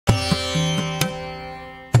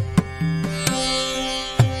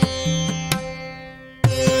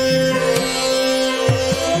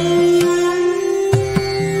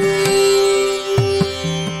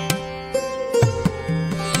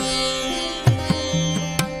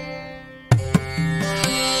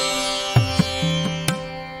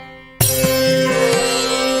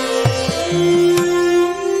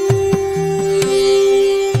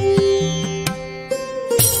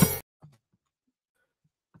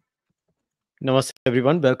Namaste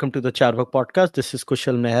everyone. Welcome to the Cārvāka podcast. This is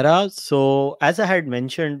Kushalmehra. So, as I had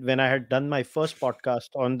mentioned when I had done my first podcast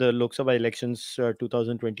on the Lok Sabha elections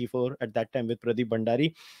 2024, at that time with Pradeep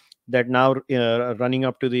Bhandari, that now running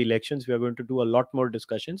up to the elections, we are going to do a lot more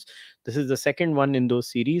discussions. This is the second one in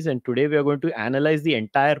those series, and today we are going to analyze the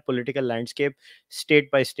entire political landscape,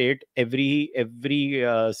 state by state, every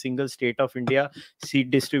single state of India,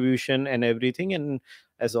 seat distribution, and everything. And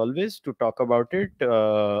as always, to talk about it,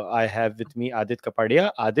 I have with me Aadit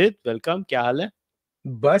Kapadia. Aadit, welcome. क्या हाल है?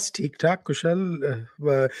 बस ठीक ठाक कुशल।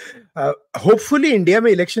 Hopefully India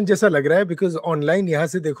में election जैसा लग रहा है, बिकॉज ऑनलाइन यहाँ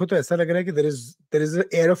से देखो तो ऐसा लग रहा है कि there is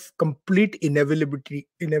air of complete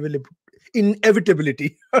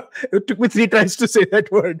inevitability. It took me 3 tries to say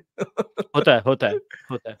that word. होता है.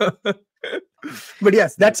 But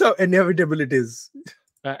yes, that's how inevitable it is.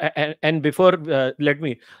 And before, let me,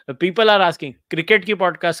 people are asking, cricket की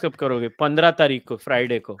पॉडकास्ट कब करोगे? 15 तारीख को,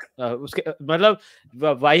 फ्राइडे को. उसके मतलब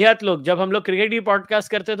वाहियात लोग, जब हम लोग क्रिकेट की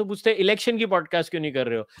पॉडकास्ट करते हैं तो पूछते हैं इलेक्शन की पॉडकास्ट क्यों नहीं कर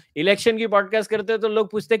रहे हो. इलेक्शन की पॉडकास्ट करते हैं तो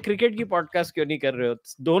लोग पूछते हैं क्रिकेट की पॉडकास्ट क्यों नहीं कर रहे हो.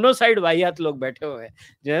 दोनों साइड वाहियात लोग बैठे हुए हैं.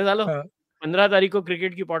 जैसे सालो 15 तारीख को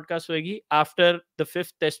क्रिकेट की पॉडकास्ट होगी after the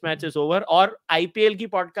 5th test match is over, और आईपीएल की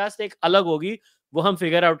पॉडकास्ट एक अलग होगी, वो हम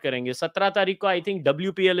फिगर आउट करेंगे. 17 तारीख को I think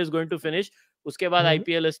WPL is going to finish, उसके बाद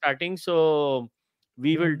IPL is starting, so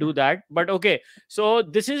we will do that. But okay, so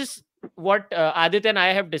this is what Adit and I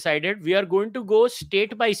have decided. We are going to go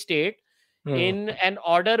state by state in an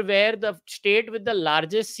order where the state with the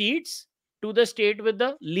largest seats to the state with the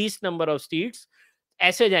least number of seats.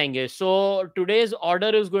 ऐसे जाएंगे. So today's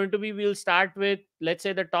order is going to be, we'll start with, let's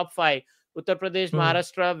say, the top 5: Uttar Pradesh,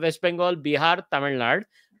 Maharashtra, West Bengal, Bihar, Tamil Nadu.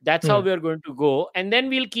 That's how we are going to go, and then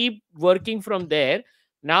we'll keep working from there.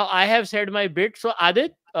 Now I have said my bit. So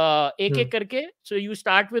Adit, एक करके. So you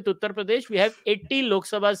start with Uttar Pradesh. We have 80 Lok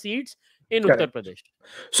Sabha seats in Uttar Pradesh.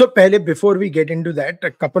 So pehle, before we get into that,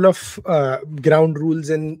 a couple of ground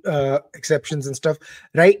rules and exceptions and stuff.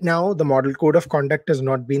 Right now, the model code of conduct has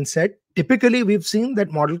not been set. Typically, we've seen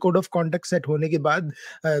that model code of conduct set hone ke baad,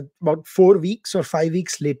 about 4 weeks or 5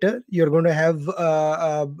 weeks later, you're going to have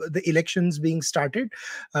the elections being started.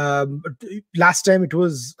 Last time it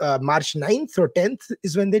was March 9th or 10th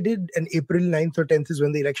is when they did, and April 9th or 10th is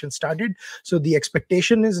when the election started. So the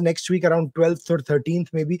expectation is next week around 12th or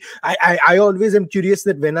 13th maybe. I always am curious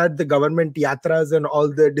that when are the government yatras and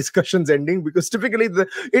all the discussions ending, because typically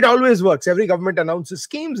it always works. Every government announces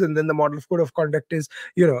schemes and then the model code of conduct is,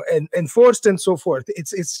 enforced and so forth.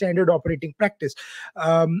 It's standard operating practice.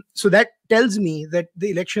 So that tells me that the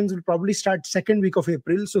elections will probably start second week of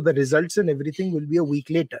April, so the results and everything will be a week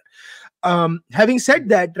later. Having said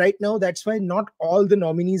that, right now, that's why not all the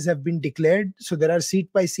nominees have been declared. So there are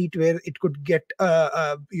seat by seat where it could get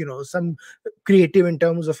some creative in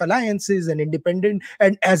terms of alliances and independent.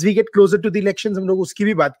 And as we get closer to the elections, hum log uski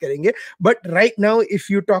bhi baat karenge. But right now, if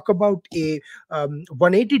you talk about a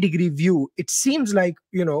 180-degree view, it seems like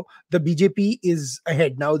the BJP is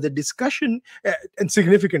ahead now. The discussion, and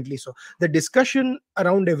significantly so, the discussion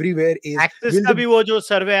around everywhere is Axis का भी वो जो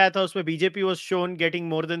सर्वे आया था उसमें BJP was shown getting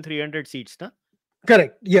more than 300 seats, na?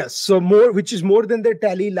 Correct. Yes. So more, which is more than their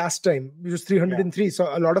tally last time, which was 303. So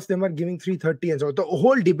a lot of them are giving 330. And so the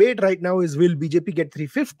whole debate right now is, will BJP get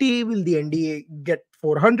 350? Will the NDA get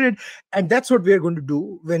 400? And that's what we are going to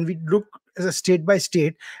do when we look as a state by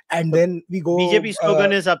state, and then we go. BJP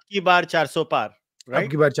slogan is "Ab ki baar 400 par." Right?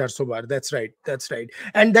 Ab ki baar 400 bar. That's right.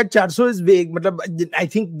 And that 400 is vague. I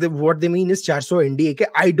think what they mean is 400 NDA ke.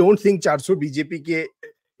 I don't think 400 BJP ke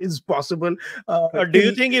is possible. Do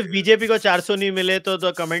you think if BJP ko 400 nahi mile, to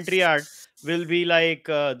the commentary art will be like,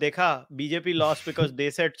 dekha, BJP lost because they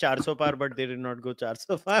said 400 par, but they did not go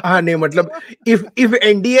 400 par? If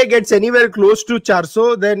NDA gets anywhere close to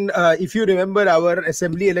 400, then if you remember our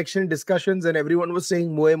assembly election discussions and everyone was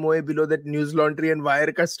saying moe below that news laundry and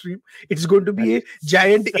wire ka stream, it's going to be a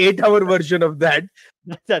giant 8-hour version of that.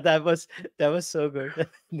 That was so good.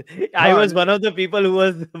 I was one of the people who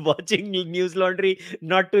was watching news laundry,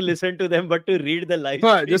 not to listen to them, but to read the live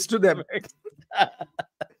stream. Just to them.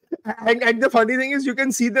 And the funny thing is, you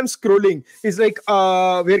can see them scrolling. It's like,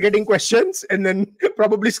 we're getting questions, and then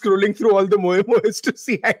probably scrolling through all the moes to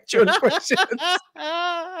see actual questions.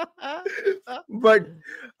 But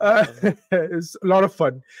it's a lot of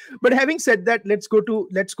fun. But having said that, let's go to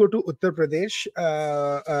Uttar Pradesh,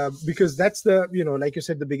 because that's the, like you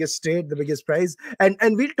said, the biggest state, the biggest prize. And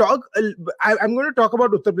we'll talk. I'm going to talk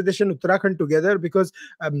about Uttar Pradesh and Uttarakhand together, because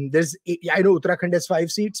I know Uttarakhand has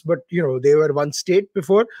 5 seats, but they were one state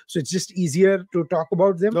before. So it's just easier to talk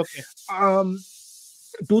about them. Okay.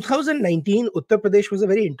 2019, Uttar Pradesh was a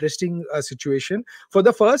very interesting situation. For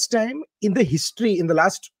the first time in the history, in the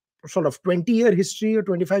last sort of 20-year history or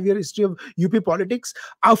 25-year history of UP politics.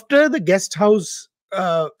 After the guest house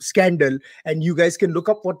scandal, and you guys can look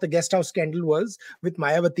up what the guest house scandal was with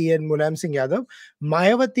Mayawati and Mulayam Singh Yadav.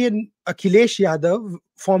 Mayawati and Akhilesh Yadav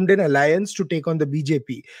formed an alliance to take on the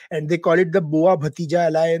BJP, and they call it the Boa Bhatija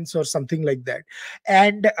Alliance or something like that.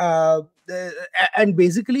 And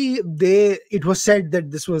basically it was said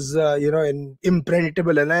that this was an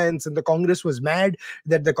impenetrable alliance, and the Congress was mad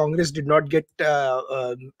that the Congress did not get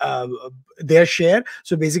their share.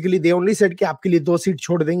 So basically they only said कि आपके लिए 2 seat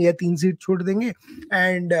छोड़ देंगे या 3 seat छोड़ देंगे.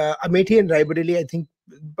 And Amethi and Raebareli, I think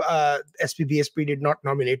SPBSP did not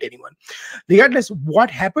nominate anyone. Regardless,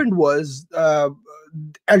 what happened was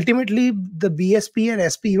ultimately the BSP and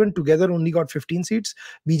SP even together only got 15 seats.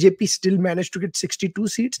 BJP still managed to get 62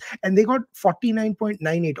 seats, and they got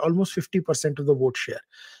 49.98, almost 50% of the vote share.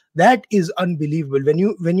 That is unbelievable.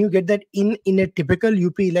 When you get that in a typical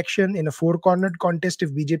UP election, in a 4-cornered contest,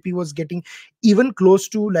 if BJP was getting even close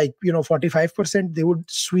to 45%, they would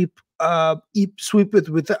sweep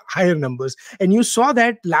with higher numbers. And you saw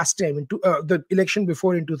that last time in the election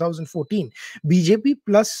before in 2014. BJP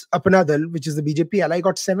plus Apna Dal, which is the BJP ally,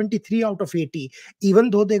 got 73 out of 80, even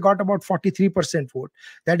though they got about 43% vote.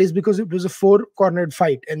 That is because it was a 4-cornered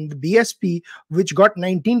fight, and the BSP, which got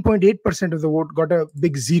 19.8% of the vote, got a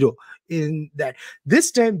big 0 in that.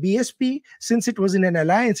 This time BSP, since it was in an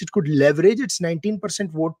alliance, it could leverage its 19%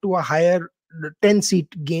 vote to a higher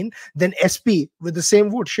 10-seat gain than SP with the same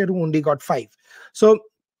vote share, who only got 5. So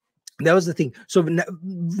that was the thing. So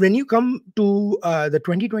when you come to the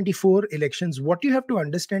 2024 elections, what you have to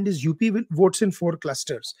understand is UP votes in 4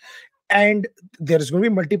 clusters. And there's going to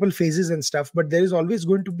be multiple phases and stuff, but there is always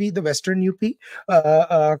going to be the Western UP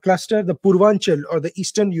cluster, the Purvanchal or the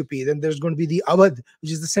Eastern UP. Then there's going to be the Awadh,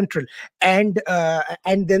 which is the central, and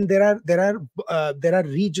then there are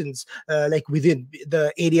regions like within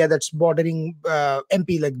the area that's bordering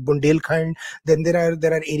MP, like Bundelkhand. Then there are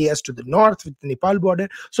areas to the north with the Nepal border.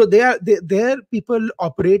 So there people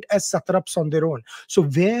operate as satraps on their own. So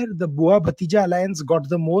where the Boa Bhatija alliance got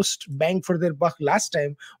the most bang for their buck last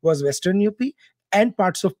time was Western UP and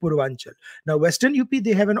parts of Purvanchal. Now, Western UP,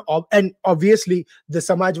 they have and obviously the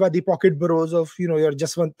Samajwadi pocket boroughs of your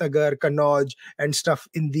Jaswant Nagar, Kannauj, and stuff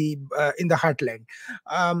in the heartland.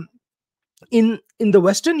 In the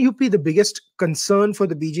Western UP, the biggest concern for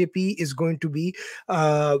the BJP is going to be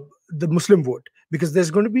the Muslim vote, because there's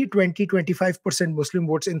going to be 20-25% Muslim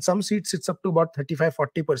votes. In some seats, it's up to about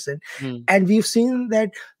 35-40%. And we've seen that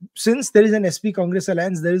since there is an SP Congress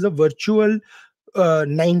alliance, there is a virtual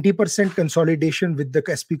 90% consolidation with the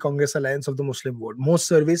SP Congress alliance of the Muslim vote. Most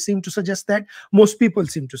surveys seem to suggest that. Most people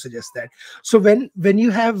seem to suggest that. So when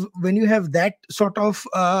you have that sort of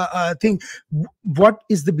thing, what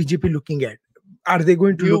is the BJP looking at? Are they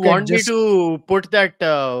going to you look want at just... me to put that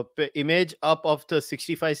image up of the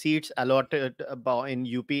 65 seats allotted in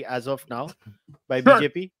UP as of now by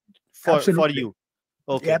BJP for you?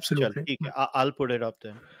 Okay, yeah, absolutely. Chal, I'll put it up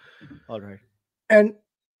then. All right. And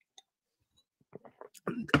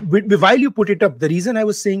while you put it up, the reason I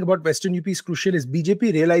was saying about Western UP is crucial is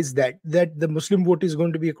BJP realized that the Muslim vote is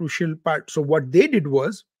going to be a crucial part. So what they did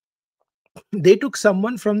was they took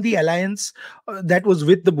someone from the alliance that was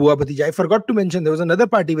with the Boa Bhatija. I forgot to mention there was another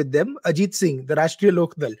party with them, Ajit Singh, the Rashtriya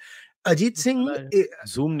Lok Dal. Ajit Singh...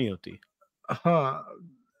 Zoom nahi hoti.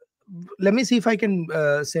 Let me see if I can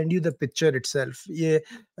send you the picture itself. Yeah.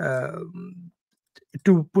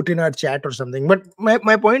 To put in our chat or something. But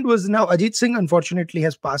my point was, now Ajit Singh unfortunately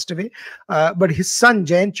has passed away, but his son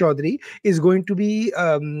Jayant Chaudhary is going to be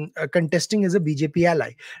contesting as a BJP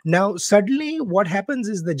ally. Now suddenly what happens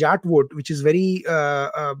is the Jat vote, which is very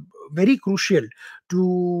very crucial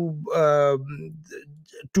to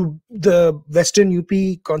the Western UP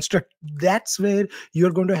construct. That's where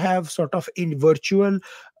you're going to have sort of in virtual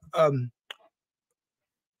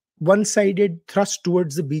one-sided thrust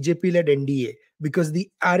towards the BJP-led NDA, because the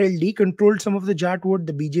RLD controlled some of the Jat vote.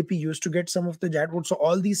 The BJP used to get some of the Jat vote. So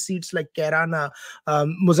all these seats like Kairana,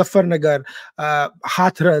 Muzaffarnagar,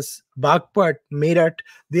 Hathras, Bagpat, Meerut,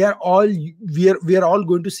 we are all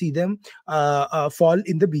going to see them fall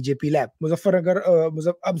in the BJP lap. Muzaffarnagar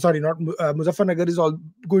is all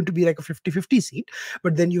going to be like a 50-50 seat,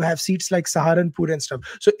 but then you have seats like Saharanpur and stuff.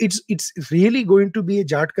 So it's really going to be a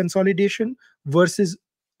Jat consolidation versus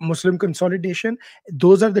Muslim consolidation.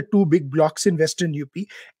 Those are the two big blocks in Western UP.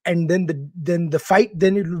 And then the fight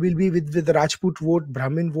then it will be with the Rajput vote,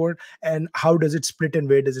 Brahmin vote, and how does it split and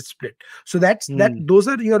where does it split. So those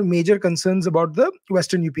are your major concerns about the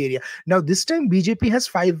Western UP area. Now this time BJP has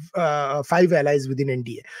five allies within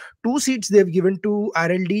NDA. 2 seats they've given to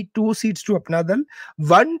RLD, 2 seats to Apna Dal,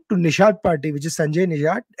 1 to Nishad Party, which is Sanjay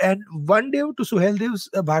Nishad, and 1 Dev to Suhail Dev's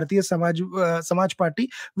Bharatiya Samaj Party,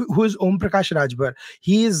 who is Om Prakash Rajbhar.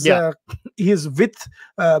 He was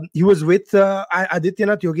with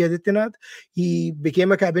Adityanath, Yogi Adityanath. He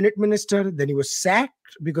became a cabinet minister. Then he was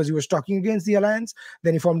sacked because he was talking against the alliance.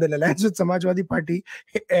 Then he formed an alliance with Samajwadi Party.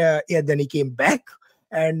 Then he came back,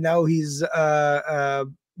 and now he's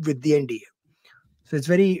with the NDA. So it's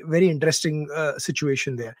very, very interesting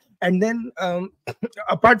situation there. And then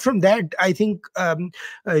apart from that, I think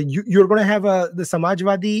you're going to have the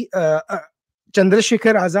Samajwadi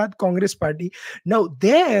Chandrasekhar Azad Congress Party. Now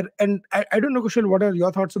there, and I don't know, Kushal, what are your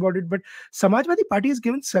thoughts about it, but Samajwadi Party has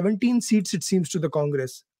given 17 seats, it seems, to the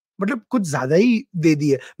Congress. मतलब कुछ ज्यादा ही दे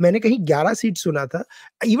दिए. मैंने कहीं 11 seats सुना था.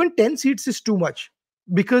 Even 10 seats is too much,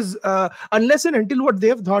 because unless and until what they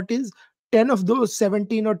have thought is 10 of those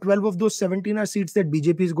 17 or 12 of those 17 are seats that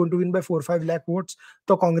BJP is going to win by 4-5 lakh votes,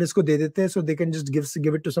 तो Congress को दे देते हैं, so they can just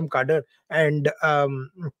give it to some cadre and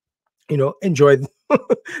enjoy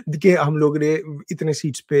कि हम लोग ने इतने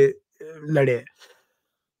seats पे लड़े.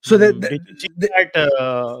 So that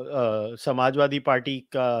समाजवादी पार्टी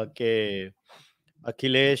का के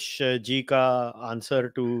अखिलेश जी का answer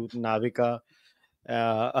to Navika,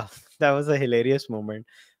 that was a hilarious moment.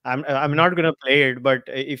 I'm not going to play it, but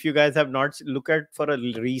if you guys have not looked at for a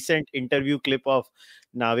recent interview clip of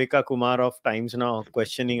Navika Kumar of Times Now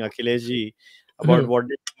questioning Akhilesh ji about what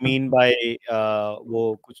did it mean by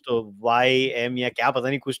वो कुछ तो YM या क्या पता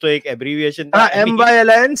नहीं, कुछ तो एक abbreviation था, MY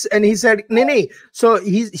Alliance, and he said नहीं. So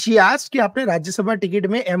she asked कि आपने राज्यसभा टिकट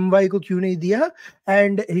में MY को क्यों नहीं दिया,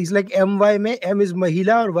 and he's like MY में M is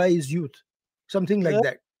महिला और Y is youth, something like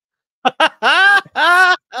that.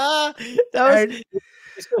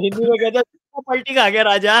 इसको हिंदी में कहते हैं पलटी खा गया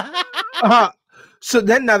राजा. हाँ. So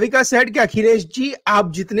then Navika said कि अखिलेश जी,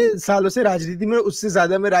 आप जितने सालों से राजनीति में, उससे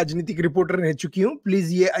ज्यादा मैं राजनीतिक रिपोर्टर रह चुकी हूँ,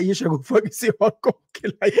 प्लीज ये शगुफा किसी और को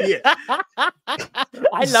खिलाइए.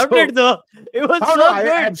 I loved it though. It was so good.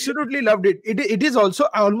 I absolutely loved it. It is also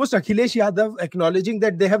almost Akhilesh Yadav acknowledging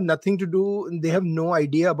that they have nothing to do, they have no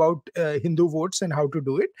idea about Hindu votes and how to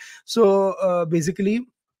do it. So basically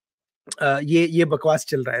ये बकवास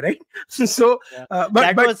चल रहा है, right? So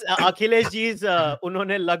that was Akhilesh ji's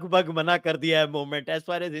उन्होंने लगभग मना कर दिया है moment as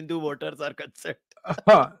far as Hindu voters are concerned.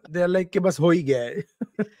 They're like कि बस हो ही गया है.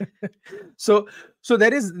 So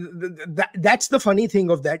there is that's the funny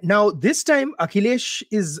thing of that. Now this time Akhilesh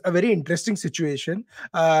is a very interesting situation.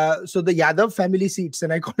 So the Yadav family seats,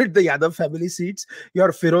 and I call it the Yadav family seats,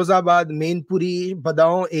 your Firozabad, Mainpuri,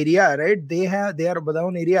 Badaun area, right? They are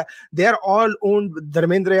Badaun area. They are all owned.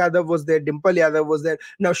 Dharmendra Yadav was there, Dimple Yadav was there.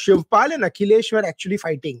 Now Shivpal and Akhilesh were actually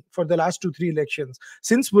fighting for the last 2-3 elections.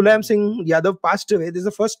 Since Mulayam Singh Yadav passed away, this is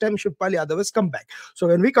the first time Shivpal Yadav has come back. So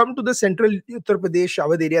when we come to the central Uttar Pradesh,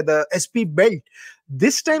 Awadh area, the SP belt,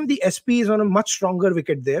 this time the SP is on a much stronger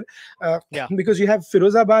wicket there, because you have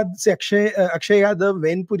Firozabad se Akshay Yadav,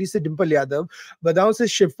 Mainpuri se Dimple Yadav, Badaun se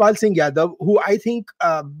Shivpal Singh Yadav, who I think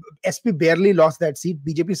SP barely lost that seat.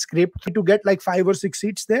 BJP scraped to get like 5 or 6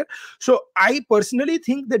 seats there. So I personally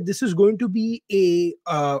think that this is going to be a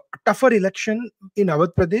tougher election in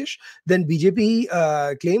Awadh Pradesh than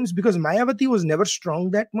BJP claims, because Mayawati was never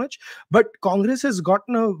strong that much, but Congress has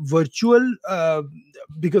gotten a virtual,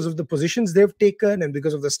 because of the positions they've taken and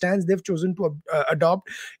because of the stance they've chosen to adopt,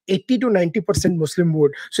 80 to 90% Muslim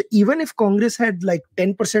vote. So even if Congress had like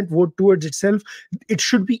 10% vote towards itself, it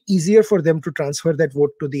should be easier for them to transfer that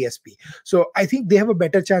vote to the SP. So I think they have a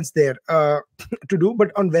better chance there to do.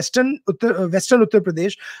 But on Western Uttar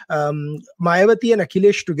Pradesh, Mayawati and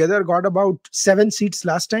Akhilesh together got about 7 seats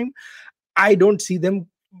last time. I don't see them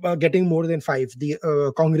getting more than 5, the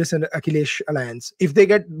Congress and Akhilesh alliance. If they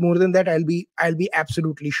get more than that, I'll be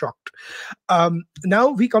absolutely shocked. Now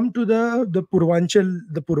we come to the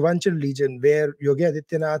Purvanchal region, where Yogi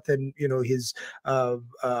Adityanath and his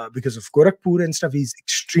because of Gorakhpur and stuff, he's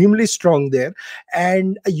extremely strong there.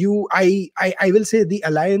 And I will say the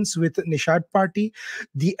alliance with Nishad Party,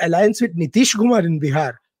 the alliance with Nitish Kumar in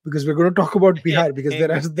Bihar, because we're going to talk about Bihar, because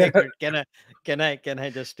there are can I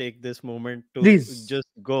just take this moment to please. just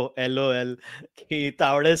go LOL कि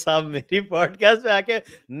तावड़े साहब मेरी podcast में आके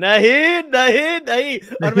नहीं नहीं नहीं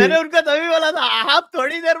और मैंने उनको तभी बोला था आप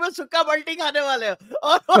थोड़ी देर में सुक्का पलटी खाने वाले हो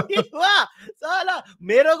और वही हुआ साला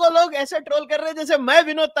मेरे को लोग ऐसे ट्रोल कर रहे हैं जैसे मैं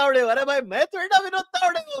विनोद तावड़े हूं अरे भाई मैं थोड़ी ना विनोद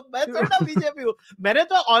तावड़े हूं मैं थोड़ी ना बीजेपी हूं मैंने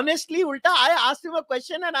तो ऑनेस्टली उल्टा I asked him a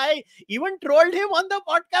question and I even trolled him on the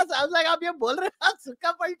podcast I was like आप ये बोल रहे हो आप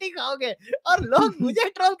सुक्का पलटी खाओगे और लोग मुझे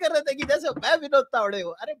ट्रोल कर रहे थे कि जैसे मैं विनोद तावड़े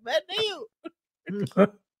हूं अरे मैं नहीं हूं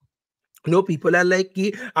नो पीपल आर लाइक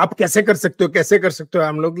कि आप कैसे कर सकते हो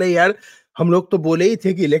हम लोग लाइक यार हम लोग तो बोले ही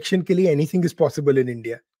थे कि इलेक्शन के लिए anything is possible in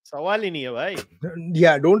India सवाल ही नहीं है भाई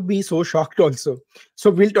yeah, don't be so shocked also.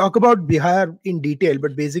 So we'll talk about Bihar in detail,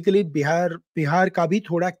 but basically Bihar का भी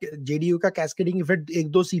थोड़ा JDU का cascading effect एक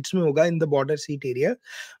दो seats में होगा in the border seat area.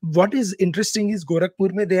 What is interesting is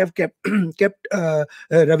Gorakhpur में they have kept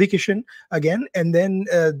Ravi Kishan again, and then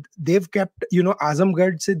they've kept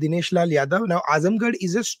Azamgarh से Dinesh Lal Yadav. Now Azamgarh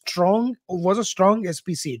was a strong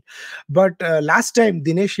SP seat, but last time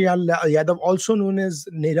Dinesh Lal Yadav, also known as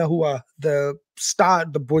Nera Hua, the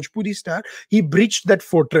Bhojpuri star, he breached that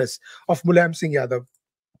fortress of Mulayam Singh Yadav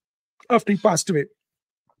after he passed away.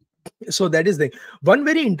 So that is the one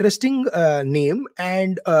very interesting name,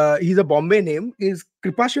 and he's a Bombay name, is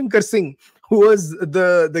Kripashankar Singh, who was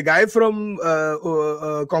the guy from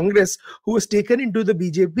Congress who was taken into the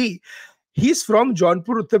BJP. He's from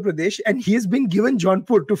Jaunpur, Uttar Pradesh, and he has been given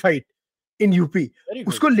Jaunpur to fight in UP.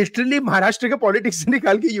 उसको literally Maharashtra के politics से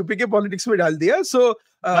निकाल के UP के politics में डाल दिया. सो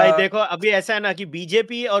भाई देखो अभी ऐसा है ना कि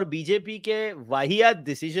बीजेपी और बीजेपी के वाहियात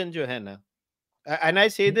डिसीजन जो है ना, एंड आई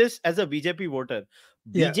से this as a BJP voter,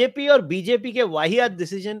 BJP और बीजेपी के वाहियात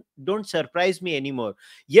decision don't surprise me anymore.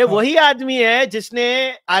 ये वही आदमी है जिसने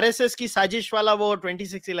आरएसएस की साजिश वाला वो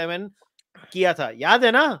 2611 किया था, याद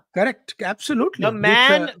है ना? Correct, absolutely. The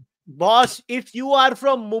man boss, if you are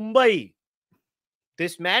from Mumbai,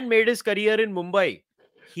 this man made his career in Mumbai.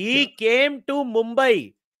 He came to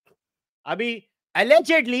Mumbai. अभी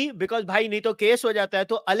allegedly, because भाई नहीं तो केस हो जाता है,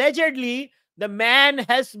 तो allegedly the man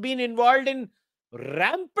has been involved in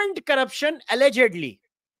rampant corruption, allegedly.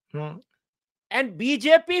 And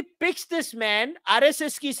BJP picks this man,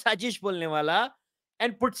 RSS की साजिश बोलने वाला,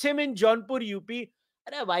 and puts him in Jaunpur, UP.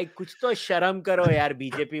 अरे भाई कुछ तो शर्म करो यार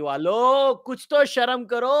बीजेपी वालों, कुछ तो शर्म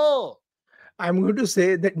करो. I'm going to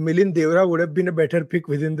say that Milind Devra would have been a better pick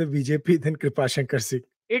within the BJP than Kripashankar Singh.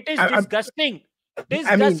 It is disgusting.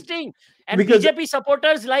 Disgusting. And BJP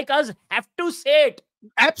supporters like us have to say it.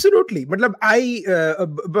 Absolutely. Matlab,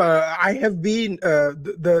 I have been,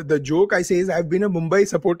 the joke I say is I've been a Mumbai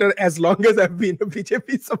supporter as long as I've been a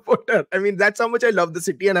BJP supporter. I mean, that's how much I love the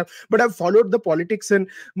city. But I've followed the politics, and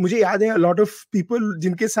मुझे याद है a lot of people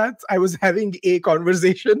जिनके साथ I was having a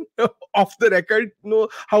conversation off the record, know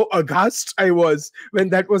how aghast I was when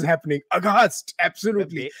that was happening. Aghast,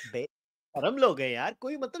 absolutely. शर्म लोग हैं यार,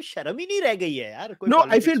 कोई मतलब शर्म ही नहीं रह गई है यार. No,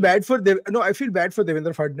 I feel bad for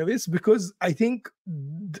Devendra Fadnavis, because I think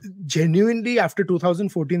genuinely after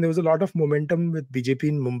 2014 there was a lot of momentum with BJP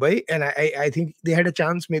in Mumbai, and I think they had a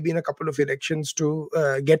chance maybe in a couple of elections to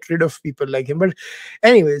get rid of people like him. But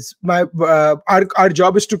anyways, our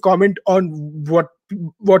job is to comment on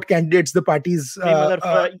what candidates the parties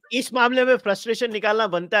इस मामले में frustration निकालना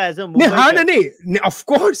बनता है as a नहीं, of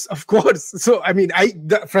course. So I mean,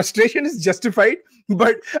 the frustration is justified,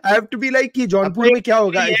 but I have to be like कि जौनपुर में क्या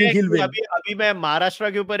होगा. I think he'll win. अभी मैं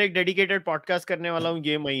महाराष्ट्र के ऊपर एक डेडिकेटेड पॉडकास्ट करने वाला हूँ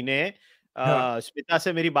ये महीने. स्मिता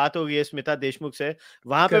से मेरी बात हो गई है, स्मिता देशमुख से.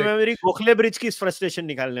 वहां पे मैं मेरी गोखले ब्रिज की फ्रस्ट्रेशन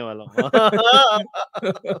निकालने वाला हूँ.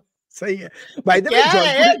 सही है. By the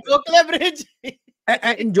way, Gokhale bridge.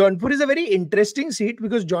 And Jaunpur is a very interesting seat,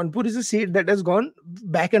 because Jaunpur is a seat that has gone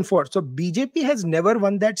back and forth. So BJP has never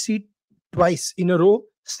won that seat twice in a row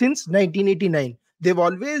since 1989. They've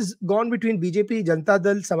always gone between BJP, Janata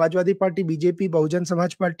Dal, Samajwadi Party, BJP, Bahujan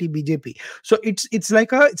Samaj Party, BJP. So it's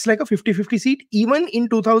like a 50-50 seat. Even in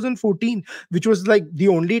 2014, which was like the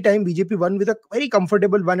only time BJP won with a very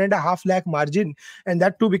comfortable 1.5 lakh margin, and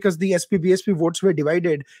that too because the SP-BSP votes were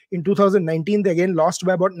divided. In 2019, they again lost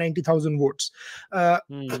by about 90,000 votes.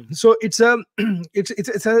 So it's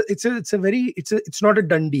not a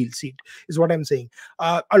done deal seat, is what I'm saying.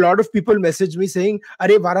 A lot of people messaged me saying,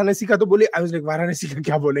 "Arey Varanasi ka to bole." I was like, Varanasi का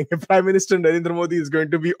क्या बोलेंगे? Prime Minister Narendra Modi is going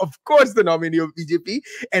to be, of course, the nominee of BJP,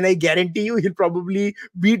 and I guarantee you he'll probably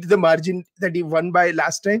beat the margin that he won by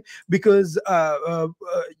last time, because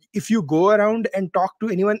if you go around and talk to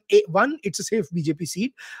anyone, it's a safe BJP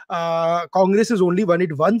seat. Congress has only won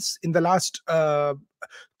it once in the last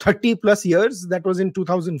 30 plus years. That was in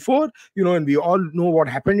 2004, and we all know what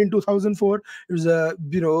happened in 2004. It was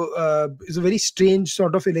it's a very strange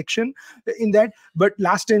sort of election in that. But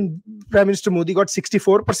last time Prime Minister Modi got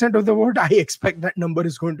 64% of the vote. I expect that number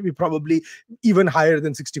is going to be probably even higher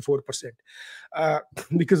than 64%,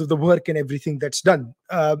 because of the work and everything that's done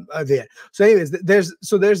there. So anyways, there's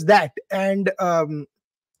that. And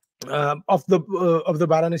of the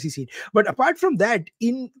Varanasi seat. But apart from that,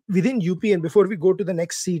 within UP, and before we go to the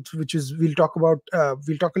next seat, which is we'll talk a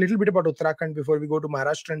little bit about Uttarakhand before we go to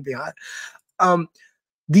Maharashtra and Bihar.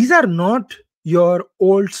 These are not your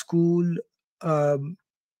old school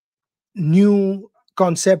new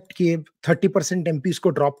concept के 30% MPs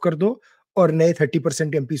को drop कर दो और नए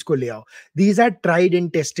 30% MPs को ले आओ. These are tried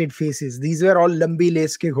and tested faces. These were all lambi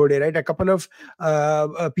lace ke ghode, right? A couple of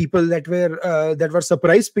people that were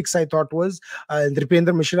surprise picks, I thought, was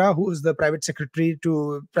Nripendra Mishra, who is the private secretary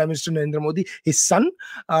to Prime Minister Narendra Modi, his son,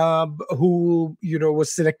 who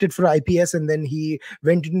was selected for IPS, and then he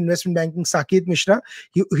went into investment banking. Saket Mishra,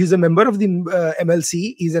 he's a member of the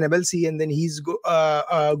MLC. He's an MLC, and then he's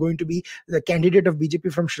going to be the candidate of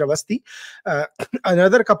BJP from Shravasti.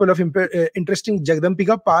 Another couple of interesting,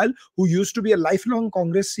 Jagdampika Pal, who used to be a lifelong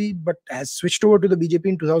Congressee but has switched over to the BJP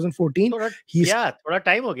in 2014. Thoda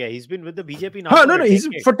time ho gaya. He's been with the BJP now. He's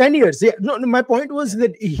for 10 years. Yeah, no, my point was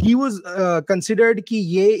that he was considered ki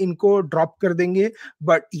ye inko drop kar denge,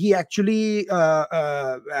 but he actually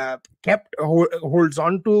holds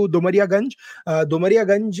on to Domariaganj.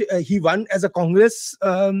 Domariaganj, he won as a Congress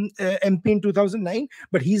MP in 2009,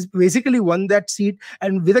 but he's basically won that seat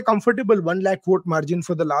and with a comfortable 1 lakh vote margin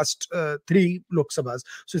for the last 3 Lok Sabhas.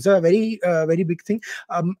 So it's a very, very big thing.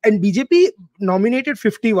 And BJP nominated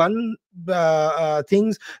 51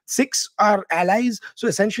 things. 6 are allies. So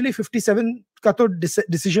essentially 57 का तो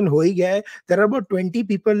decision हो ही गया है. There are about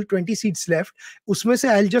 20 seats left. उसमें से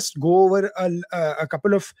I'll just go over a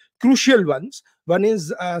couple of crucial ones. One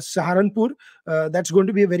is Saharanpur. That's going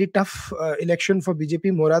to be a very tough election for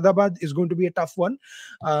BJP. Moradabad is going to be a tough one.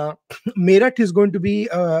 Meerut is going to be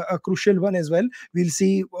a crucial one as well. We'll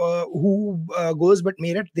see who goes, but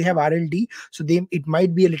Meerut, they have RLD, so it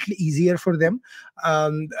might be a little easier for them.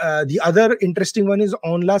 The other interesting one is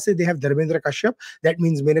Onla, se they have Dharmendra Kashyap. That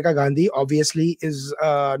means Priyanka Gandhi obviously is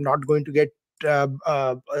not going to get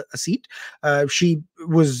a seat. She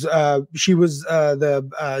was the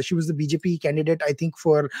BJP candidate, I think,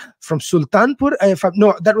 from Sultanpur.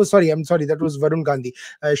 That was Varun Gandhi.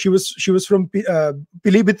 She was from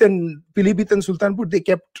Pilibhit and Sultanpur. They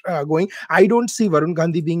kept going. I don't see Varun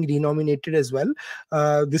Gandhi being renominated as well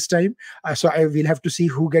this time. So I will have to see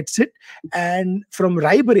who gets it. And from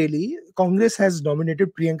Raebareli, Congress has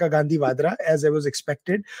nominated Priyanka Gandhi Vadra, as I was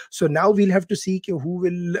expected. So now we'll have to see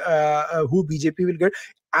who BJP will get.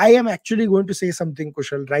 I am actually going to say something,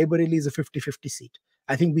 Kushal. Raebareli is a 50-50 seat.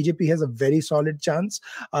 I think BJP has a very solid chance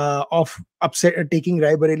of taking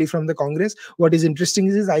Raebareli from the Congress. What is interesting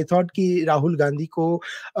is I thought कि Rahul Gandhi को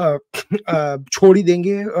छोड़ ही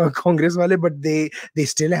देंगे Congress वाले, but they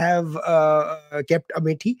still have kept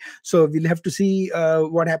Amethi. So we'll have to see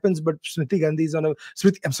what happens. But Smriti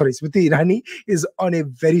Irani is on a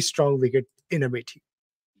very strong wicket in Amethi.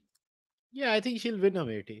 Yeah, I think she'll win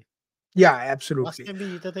Amethi. Yeah, absolutely. Last time भी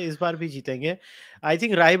जीता था, इस बार भी जीतेंगे. I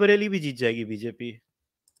think Raebareli भी जीत जाएगी BJP.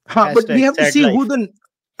 But we have to see who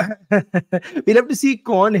we'll have to see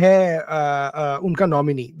कौन है उनका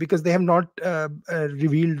nominee, because they have not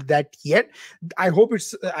revealed that yet. I hope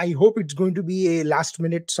it's going to be a last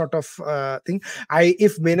minute sort of thing.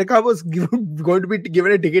 If Menaka was going to be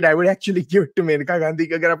given a ticket, I would actually give it to Menaka Gandhi.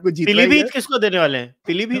 अगर आपको जीतना है, पीलीभीत किसको देने वाले हैं?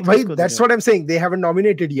 Pilibhit that's what I'm saying. They haven't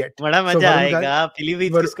nominated yet. बड़ा मजा आएगा.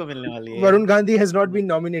 पीलीभीत किसको मिलने वाली है? Varun Gandhi has not been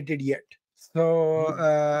nominated yet. So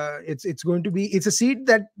it's going to be, it's a seat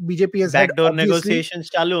that BJP has backdoor had, negotiations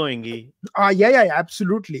चालू होंगी. Yeah,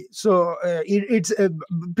 absolutely. So it's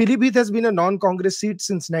Pilibhit has been a non-Congress seat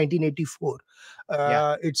since 1984.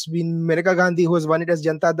 It's been Priyanka Gandhi who has won it as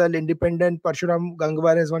Janata Dal, Independent. Parshuram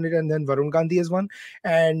Gangwar has won it, and then Varun Gandhi has won.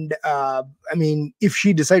 And I mean, if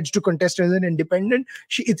she decides to contest as an independent,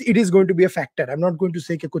 it is going to be a factor. I'm not going to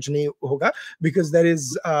say कि कुछ नहीं होगा, because there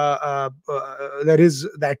is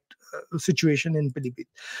that situation in Pilibhit.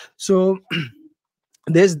 So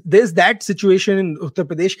there's that situation in Uttar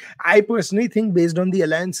Pradesh. I personally think, based on the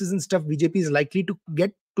alliances and stuff, BJP is likely to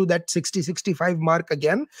get to that 60-65 mark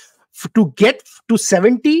again. To get to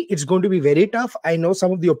 70, it's going to be very tough. I know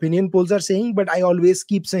some of the opinion polls are saying, but I always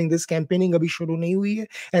keep saying this campaigning abhi shuru nahi hui hai,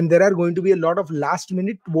 and there are going to be a lot of last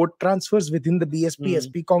minute vote transfers within the BSP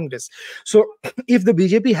SP Congress. So if the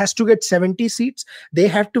BJP has to get 70 seats, they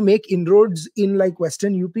have to make inroads in like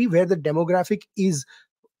Western UP, where the demographic is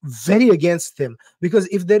very against them, because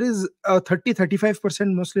if there is a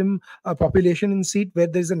 30-35% Muslim population in seat where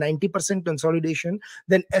there is a 90% consolidation,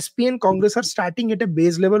 then SP and Congress are starting at a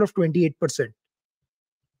base level of 28%,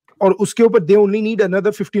 or uske upar they only need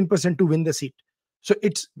another 15% to win the seat. So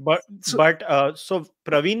it's so Pradeep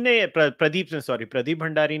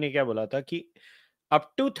Bhandari ne kya bola tha ki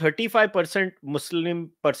up to 35% Muslim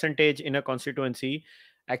percentage in a constituency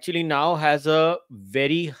actually now has a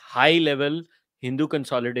very high level Hindu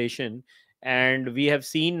consolidation, and we have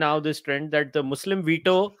seen now this trend that the Muslim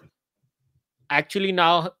veto actually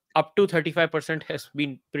now up to 35% has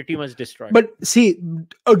been pretty much destroyed. But see,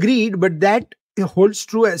 agreed, but that holds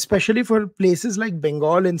true especially for places like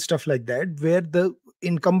Bengal and stuff like that, where the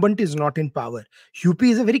incumbent is not in power. UP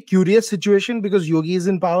is a very curious situation because Yogi is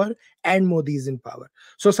in power and Modi is in power.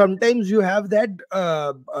 So sometimes you have that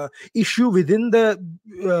issue within the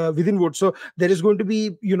within vote. So there is going to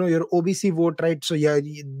be, you know, your OBC vote, right? So yeah,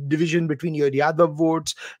 division between your Yadav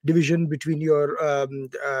votes, division between your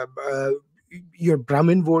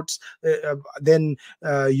Brahmin votes, then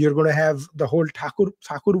you're going to have the whole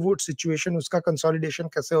Thakur vote situation. Uska consolidation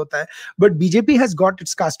kaise hota hai? But BJP has got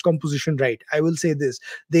its caste composition right. I will say this: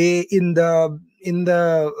 they in the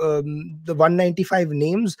 195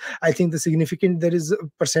 names, I think there is a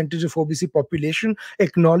percentage of OBC population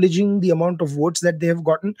acknowledging the amount of votes that they have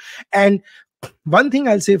gotten. And one thing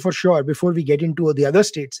I'll say for sure before we get into the other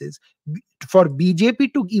states is, for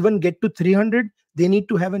BJP to even get to 300, they need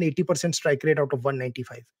to have an 80% strike rate out of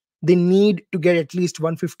 195. They need to get at least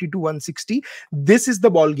 150 to 160. This is the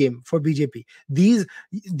ball game for BJP. These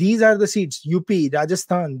are the seats: UP,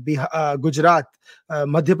 Rajasthan, Bihar, Gujrat,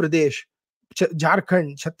 Madhya Pradesh,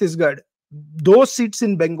 Jharkhand, Chhattisgarh. Those seats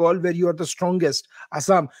in Bengal where you are the strongest,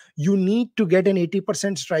 Assam, you need to get an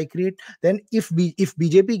 80% strike rate. Then if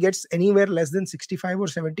BJP gets anywhere less than 65 or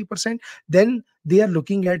 70%, then they are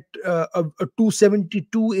looking at a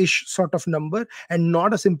 272-ish sort of number, and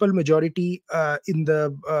not a simple majority in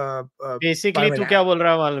the basically तू क्या बोल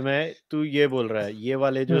रहा है मालूम है? तू ये बोल रहा है, ये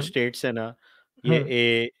वाले जो states है ना,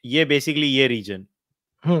 ये basically ये region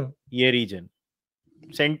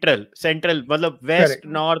central मतलब west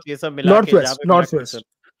north ये सब मिला के northwest.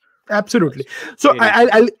 Absolutely. So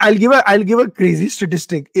I'll give a crazy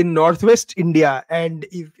statistic in northwest India, and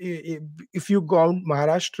if you go on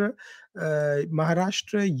Maharastra,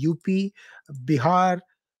 UP, Bihar,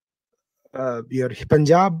 your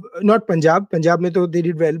Punjab mein to they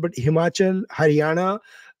did well, but Himachal, Haryana,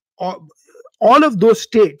 all of those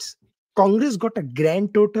states, Congress got a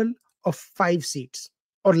grand total of 5 seats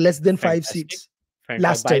or less than 5 seats.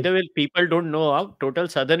 Last By time. the way, people don't know how total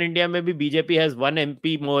southern India maybe BJP has 1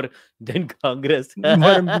 MP more than Congress. 1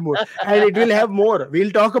 MP more. And it will have more.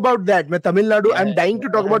 We'll talk about that. Tamil Nadu, I'm dying to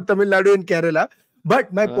talk about Tamil Nadu and Kerala.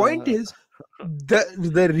 But my point is,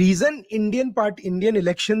 the reason Indian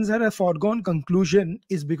elections are a foregone conclusion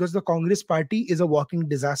is because the Congress party is a walking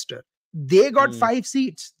disaster. They got 5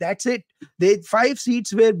 seats. That's it. They 5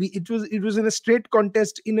 seats where it was in a straight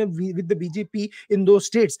contest with the BJP in those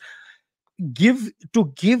states.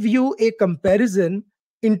 To give you a comparison,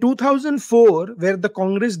 in 2004, where the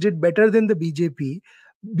Congress did better than the BJP,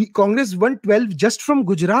 Congress won 12 just from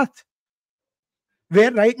Gujrat,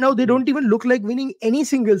 where right now they don't even look like winning any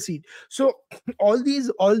single seat. So all these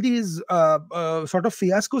sort of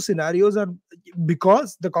fiasco scenarios are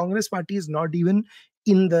because the Congress party is not even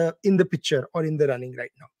in the picture or in the running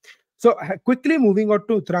right now. So quickly moving on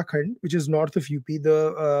to Uttarakhand, which is north of UP,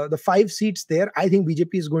 the 5 seats there, I think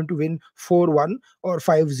BJP is going to win 4-1 or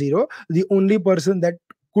 5-0. The only person that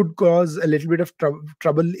could cause a little bit of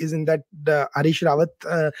trouble is in that Harish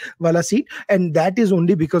Rawat wala seat, and that is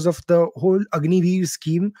only because of the whole Agniveer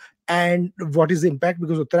scheme and what is the impact,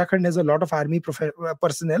 because Uttarakhand has a lot of army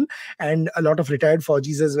personnel and a lot of retired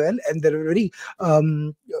Faujis as well, and there are very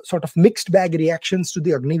sort of mixed bag reactions to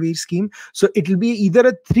the Agniveer scheme. So it will be either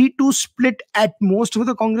a 3-2 split at most for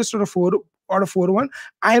the Congress, or a 4-1.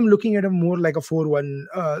 I am looking at a more like a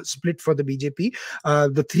 4-1 split for the BJP.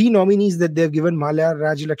 The 3 nominees that they've given, Mala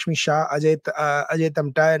Rajalakshmi Shah, Ajay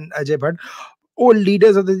Tamta and Ajay Bhatt, old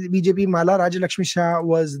leaders of the BJP. Mala Rajalakshmi Shah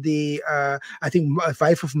was the, I think,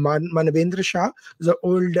 wife of Manavendra Shah, the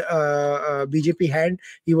old BJP hand.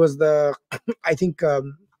 He was the, I think,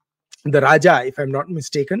 the Raja, if I'm not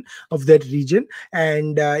mistaken, of that region,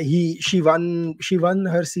 and she won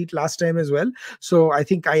her seat last time as well. So I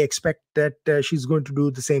think I expect that she's going to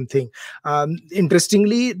do the same thing.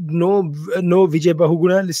 Interestingly, no Vijay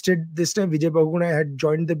Bahuguna listed this time. Vijay Bahuguna had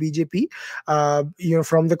joined the BJP,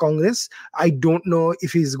 from the Congress. I don't know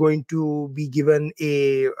if he's going to be given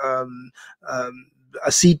a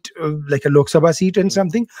seat, like a Lok Sabha seat and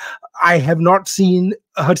something. I have not seen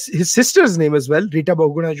his sister's name as well, Rita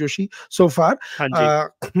Bahuguna Joshi, so far.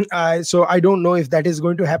 So I don't know if that is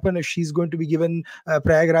going to happen, if she's going to be given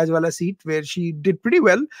Prayagraj wala seat, where she did pretty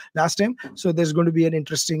well last time. So there's going to be an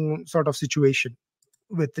interesting sort of situation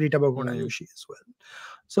with Rita Bahuguna Joshi as well.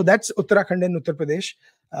 So that's Uttarakhand and Uttar Pradesh.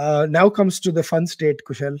 Now comes to the fun state,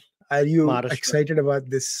 Kushal. Are you excited about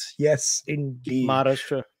this? Yes, indeed.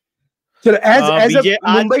 Maharashtra. So as a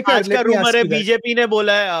Mumbai आज का rumour है, BJP ने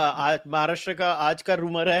बोला है, महाराष्ट्र का आज का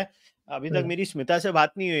rumour है. अभी तक मेरी स्मिता से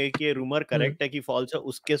बात नहीं हुई कि ये रूमर करेक्ट है कि फॉल्स है,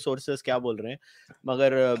 उसके सोर्सेस क्या बोल रहे हैं,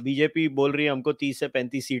 मगर बीजेपी बोल रही है हमको 30 से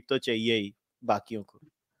 35 सीट तो चाहिए ही, बाकियों को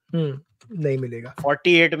नहीं मिलेगा.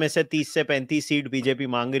 48 में से 30 से 35 सीट बीजेपी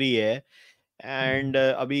मांग रही है. एंड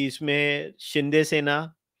अभी इसमें शिंदे सेना,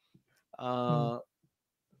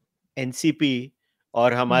 एनसीपी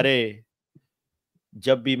और हमारे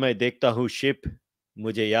जब भी मैं देखता हूँ शिप,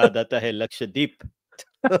 मुझे याद आता है Lakshadweep.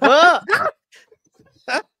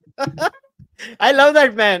 I love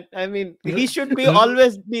that man. I mean, he should be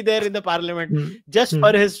always be there in the parliament, just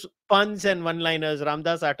for his puns and one-liners.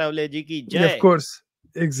 Ramdas Atavale ji ki jai. Of course,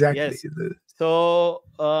 exactly. Yes. So,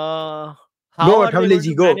 how go are they going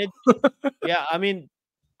to go. manage? Yeah, I mean,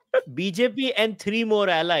 BJP and 3 more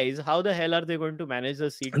allies, how the hell are they going to manage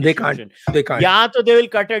the seat distribution? They can't. Yeah, so they will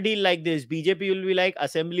cut a deal like this. BJP will be like,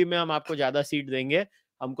 assembly में हम आपको ज़्यादा seat देंगे,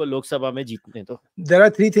 हमको लोकसभा में जीतने दो. There are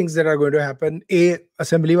 3 things that are going to happen. A,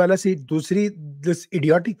 assembly wala seat. दूसरी, this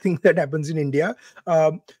idiotic thing that happens in India.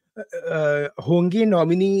 होंगे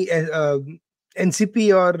nominee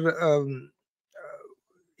NCP और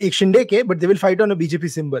एक शिंदे के, but they will fight on a BJP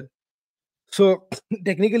symbol. So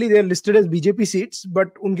technically they are listed as BJP seats,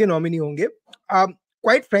 but unke nominee honge.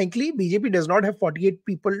 Quite frankly, BJP does not have 48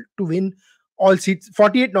 people to win all seats,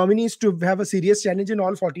 48 nominees to have a serious challenge in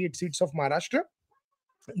all 48 seats of Maharashtra.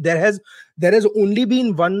 There has only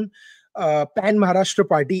been one pan Maharashtra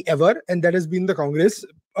party ever, and that has been the Congress.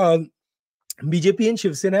 BJP and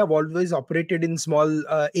Shiv Sena have always operated in small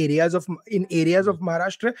areas of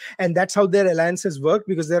Maharashtra, and that's how their alliance has worked,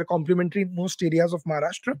 because they are complementary in most areas of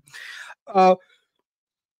Maharashtra.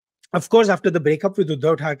 Of course, after the breakup with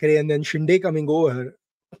Uddhav Thackeray and then Shinde coming over,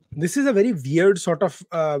 this is a very weird sort of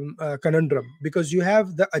conundrum, because you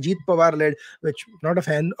have the Ajit Pawar led, which not a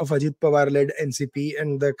fan of Ajit Pawar led NCP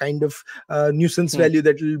and the kind of nuisance value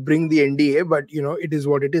that will bring the NDA, but it is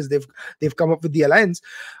what it is. They've come up with the alliance.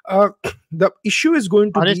 The issue is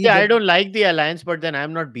going to honestly, be I don't like the alliance, but then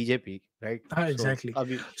I'm not BJP, right? Exactly.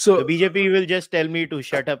 So the BJP will just tell me to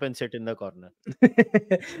shut up and sit in the corner.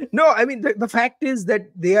 No, I mean, the fact is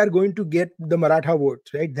that they are going to get the Maratha vote,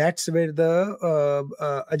 right? That's where the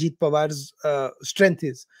Ajit Pawar's strength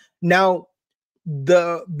is. Now,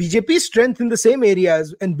 the BJP's strength in the same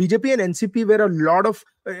areas, and BJP and NCP were a lot of,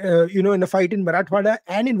 in a fight in Marathwada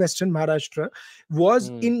and in Western Maharashtra, was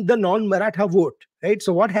in the non-Maratha vote, right?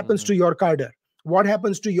 So what happens to your cadre? What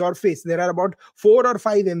happens to your face? There are about 4 or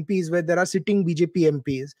 5 MPs where there are sitting BJP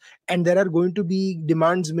MPs, and there are going to be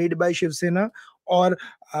demands made by Shiv Sena or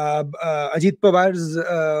Ajit Pawar's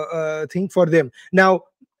thing for them. Now,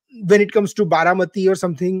 when it comes to Baramati or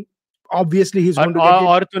something, obviously he's going to get it.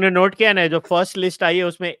 और तूने note किया ना, जो first list आई है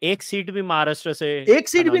उसमें एक seat भी महाराष्ट्र से, एक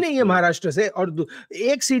सीट भी नहीं है महाराष्ट्र से, और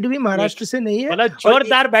एक सीट भी महाराष्ट्र से नहीं है. मतलब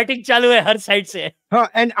जोरदार बैटिंग चालू है हर साइड से. हाँ,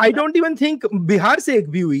 and I don't even think Bihar से एक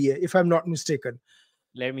भी हुई है, if I'm not mistaken.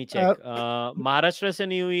 Let me check. Maharashtra से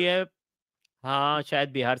नहीं हुई है. हाँ, शायद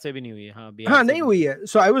बिहार से भी नहीं हुई है. हाँ, नहीं हुई है.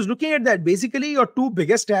 So I was looking at that. Basically, your 2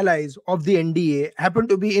 biggest allies of the NDA happen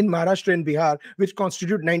to be in Maharashtra and Bihar, which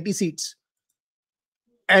constitute 90 seats.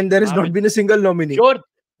 And there has not been a single nominee.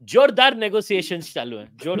 जोरदार negotiations चालू हैं,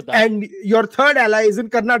 जोरदार. And your third ally is in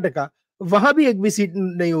Karnataka. वहां भी एक भी seat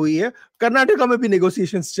नहीं हुई है. कर्नाटका में भी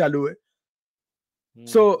negotiations चालू है.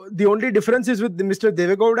 So the only difference is with Mr.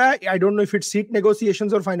 Devegowda. I don't know if it's seat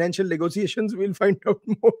negotiations or financial negotiations. We'll find out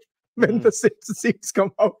more when the seats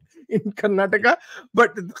come out in Karnataka.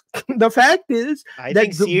 But the fact is, I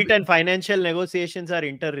think seat and financial negotiations are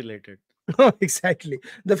interrelated. Exactly.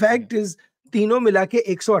 The fact is, तीनों मिला के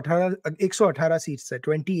 118 seats है,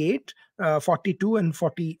 28, 42 and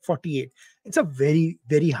 48. It's a very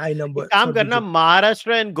very high number. काम करना,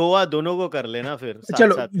 Maharashtra and Goa दोनों को कर लेना फिर साथ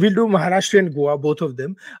चलो, साथ. we'll do Maharashtra and Goa, both of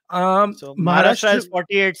them. So Maharashtra has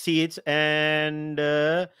 48 seats and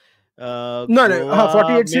no,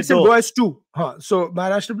 48 seats and Goa is 2. So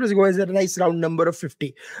Maharashtra plus Goa is a nice round number of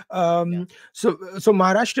 50. So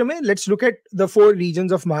Maharashtra mein, let's look at the 4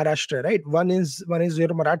 regions of Maharashtra, right? One is your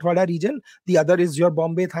Marathwada region, the other is your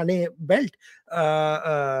Bombay Thane belt,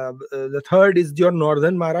 the third is your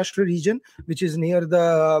northern Maharashtra region, which is near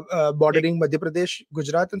the bordering Madhya Pradesh,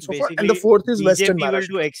 Gujarat and so forth, and the fourth is western BJP Maharashtra. will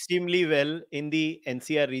do extremely well in the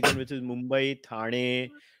NCR region, which is Mumbai, Thane,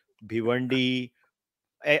 Bhiwandi.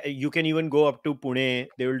 You can even go up to Pune.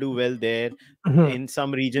 They will do well there. In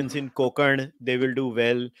some regions in Konkan, they will do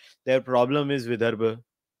well. Their problem is Vidarbha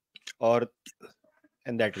or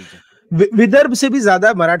in that region. Vidarbha se bhi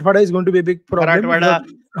zyada Marathwada is going to be a big problem. Marathwada,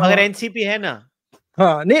 agar NCP hai na.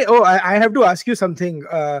 I have to ask you something.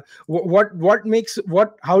 How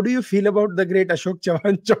do you feel about the great Ashok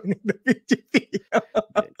Chavan joining the BJP?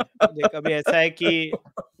 देख, अभी ऐसा है कि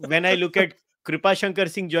when I look at Kripa Shankar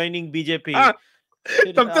Singh joining BJP,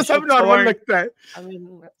 तब तो सब normal लगता है. I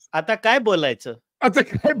mean, आता काय बोलायचं? आता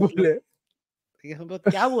काय बोले?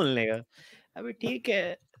 क्या बोलने का? अभी ठीक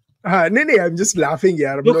है. हाँ, नहीं, I'm just laughing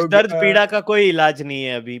यार. दुख दर्द पीड़ा का कोई इलाज नहीं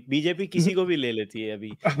है अभी. बीजेपी किसी को भी ले लेती है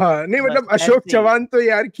अभी. हाँ, नहीं मतलब अशोक चौहान तो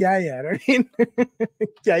यार क्या है यार,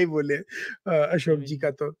 क्या ही बोले अशोक जी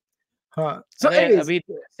का तो. हाँ, अभी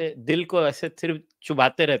ऐसे दिल को ऐसे सिर्फ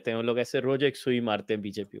चुभाते रहते हैं वो लोग, ऐसे रोज एक सुई मारते हैं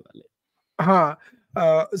बीजेपी वाले. हाँ. And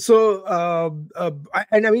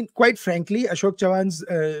I mean, quite frankly, Ashok Chavan's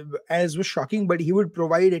as was shocking, but he would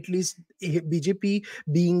provide at least BJP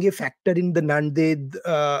being a factor in the Nanded,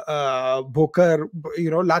 Bhokar,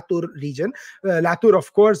 Latur region. Latur,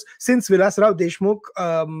 of course, since Vilas Rao Deshmukh,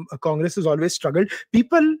 Congress has always struggled.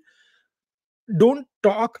 People don't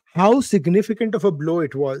talk how significant of a blow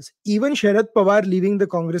it was. Even Sharad Pawar leaving the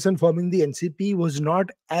Congress and forming the NCP was not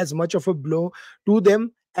as much of a blow to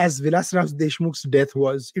them as Vilas Rao Deshmukh's death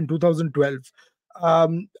was in 2012.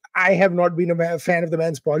 I have not been a fan of the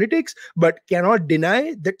man's politics, but cannot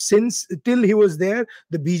deny that since till he was there,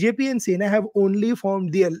 the BJP and Sena have only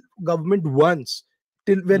formed the government once,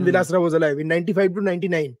 till when Vilas Rao was alive in 95 to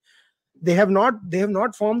 99. They have not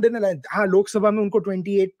formed an alliance. Lok Sabha mein unko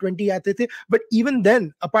 28, 20 aate the, but even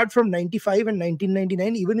then, apart from 95 and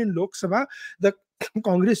 1999, even in Lok Sabha, the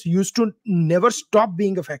Congress used to never stop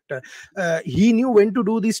being a factor. He knew when to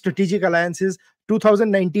do these strategic alliances.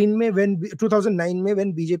 2009 when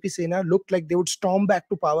BJP Sena looked like they would storm back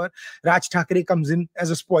to power, Raj Thackeray comes in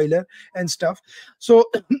as a spoiler and stuff. So,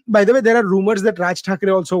 by the way, there are rumors that Raj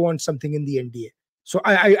Thackeray also wants something in the NDA. So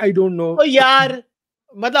I don't know. Oh, yaar.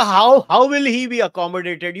 How will he be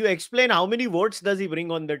accommodated? You explain how many votes does he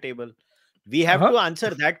bring on the table? We have to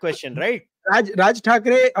answer that question, right? Raj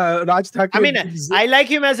Thackeray. I mean, I like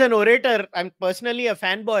him as an orator. I'm personally a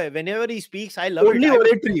fanboy. Whenever he speaks, I love only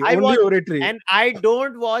it. Only oratory. And I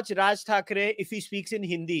don't watch Raj Thackeray if he speaks in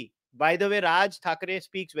Hindi. By the way, Raj Thackeray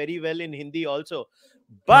speaks very well in Hindi also.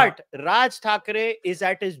 But Raj Thackeray is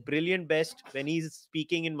at his brilliant best when he's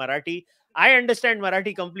speaking in Marathi. I understand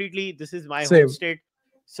Marathi completely. This is my home state.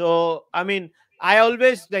 So, I mean, I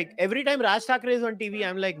always like every time Raj Thackeray is on TV,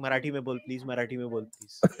 I'm like, Marathi mein bol, please. Marathi mein bol,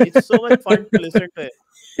 please. It's so much fun to listen to it.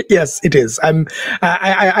 Yes, it is. I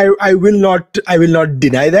will not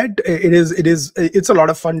deny that. It's a lot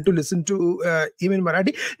of fun to listen to him in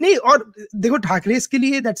Marathi. Nee, or dekho Thackeray's ke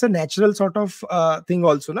liye, that's a natural sort of thing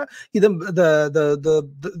also, na.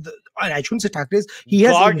 I shouldn't say Thackeray's. He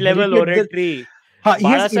has God level oratory. He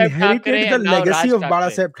has inherited the legacy of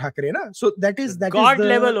Balasaheb Thackeray, na? So that is God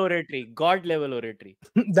level oratory.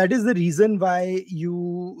 That is the reason why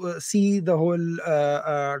you see the whole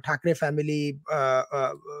Thackeray family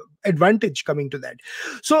advantage coming to that.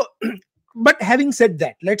 So, but having said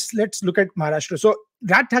that, let's look at Maharashtra. So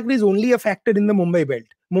Raj Thackeray is only a factor in the Mumbai belt,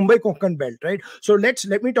 Mumbai Konkan belt, right? So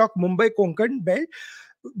let me talk Mumbai Konkan belt.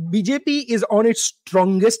 BJP is on its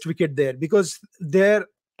strongest wicket there because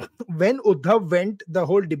when Uddhav went, the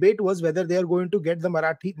whole debate was whether they are going to get the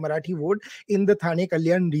Marathi vote in the Thane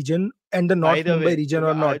Kalyan region and the North Mumbai region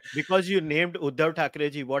or not. Because you named Uddhav Thackeray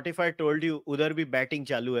ji, what if I told you udhar bhi batting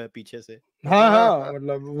चालू है पीछे से?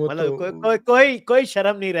 मतलब कोई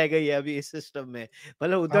शर्म नहीं रह गई है अभी इस सिस्टम में.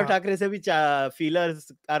 मतलब उद्धव ठाकरे से भी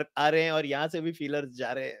फीलर्स आ रहे हैं और यहाँ से भी फीलर्स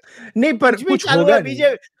जा रहे हैं. नहीं पर कुछ होगा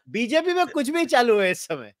नहीं. बीजेपी में कुछ भी चालू है इस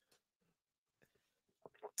समय.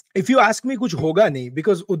 if you ask me, kuch hoga nahi,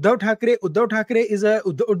 because Uddhav Thackeray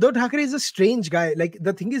is a strange guy. Like,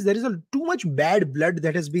 the thing is, there is too much bad blood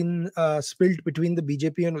that has been spilled between the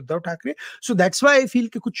BJP and Uddhav Thackeray. So that's why I feel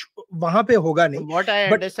कि कुछ वहां पे होगा नहीं. What I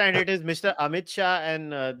But understand, it is Mr. Amit Shah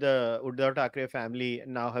and the Uddhav Thackeray family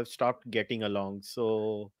now have stopped getting along.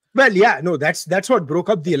 So, well, yeah, no, that's what broke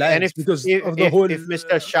up the and alliance, because of the whole. If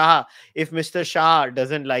Mr. Shah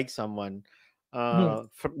doesn't like someone, Hmm.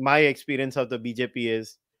 from my experience of the BJP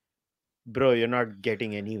is, bro, you're not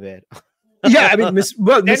getting anywhere. Yeah, I mean, Then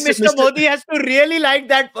Mr. Modi has to really like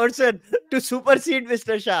that person to supersede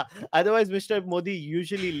Mr. Shah. Otherwise, Mr. Modi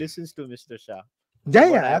usually listens to Mr. Shah.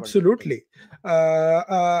 Yeah, absolutely.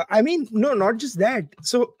 I mean, no, not just that.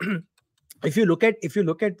 So if you look at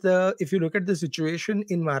the situation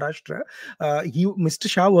in Maharashtra, Mr.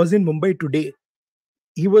 Shah was in Mumbai today.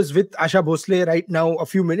 He was with Asha Bhosle right now a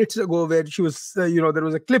few minutes ago, where she was, there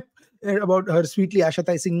was a clip about her sweetly Asha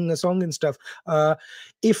Tai singing a song and stuff.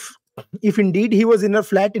 If indeed he was in a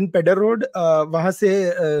flat in Pedder Road, वहां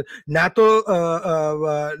से ना तो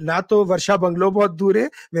Varsha Bungalow बहुत दूर है,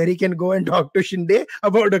 where he can go and talk to Shinde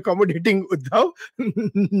about accommodating Uddhav,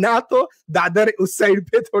 ना तो दादर उस side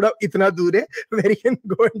पे थोड़ा इतना दूर है, where he can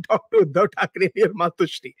go and talk to Uddhav Thackeray near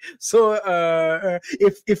Matushri. So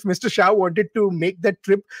if Mr. Shah wanted to make that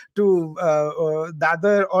trip to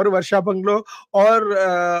Dadar or Varsha Bungalow, or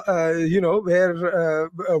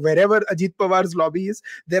wherever Ajit Pawar's lobby is,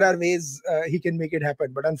 there are ways he can make it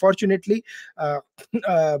happen. But unfortunately,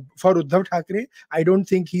 for Uddhav Thackeray, I don't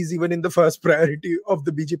think he's even in the first priority of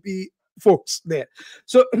the BJP folks there.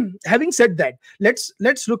 So having said that, let's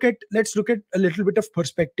look at a little bit of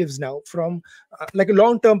perspectives now, from like a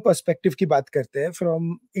long term perspective ki baat karte hain,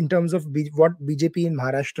 from in terms of what BJP in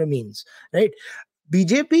Maharashtra means, right?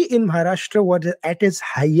 BJP in Maharashtra was at its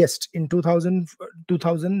highest in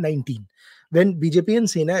 2019, when BJP and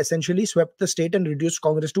Sena essentially swept the state and reduced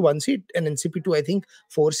Congress to 1 seat and NCP to, I think,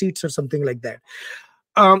 4 seats or something like that.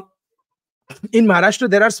 In Maharashtra,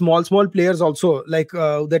 there are small players also, like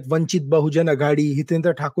that Vanchit Bahujan Aghadi,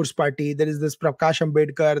 Hitendra Thakur's party. There is this Prakash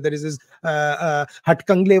Ambedkar. There is this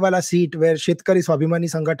Hatkangle wala seat where Shetkari Swabhimani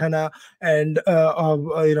Sangatana and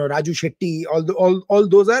Raju Shetty. All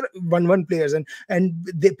those are one players, and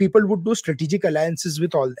people would do strategic alliances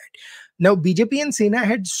with all that. Now, BJP and Sena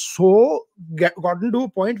had gotten to a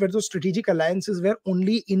point where those strategic alliances were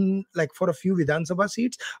only in, like, for a few Vidhan Sabha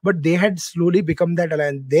seats, but they had slowly become that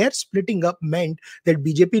alliance. Their splitting up meant that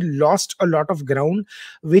BJP lost a lot of ground,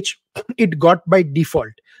 which it got by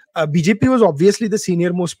default. BJP was obviously the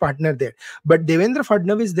senior most partner there, but Devendra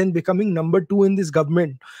Fadnavis then becoming number 2 in this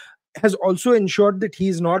government has also ensured that he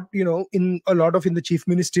is not, in the chief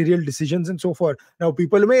ministerial decisions and so forth. Now,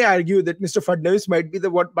 people may argue that Mr. Fadnavis might be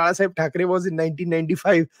what Balasaheb Thackeray was in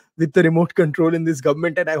 1995 with the remote control in this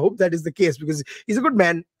government, and I hope that is the case, because he's a good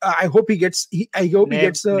man. I hope he gets.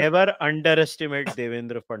 Never underestimate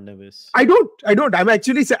Devendra Fadnavis. I don't. I'm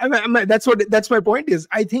actually. That's my point. Is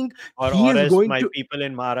I think he is going to. People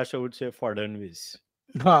in Maharashtra would say Fadnavis.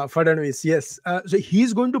 Fadnavis, yes. So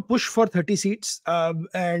he's going to push for 30 seats,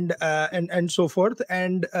 and so forth.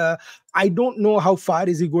 And I don't know how far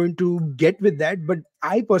is he going to get with that, but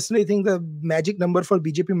I personally think the magic number for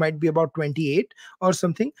BJP might be about 28 or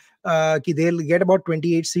something. They'll get about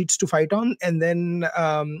 28 seats to fight on, and then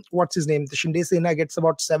what's his name? The Shinde Sena gets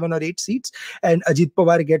about 7 or 8 seats, and Ajit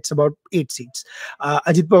Pawar gets about 8 seats.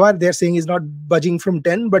 Ajit Pawar, they're saying, is not budging from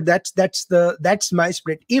 10, but that's my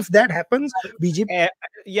split. If that happens, BJP.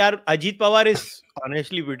 Ajit Pawar is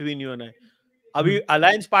honestly between you and I. Abhi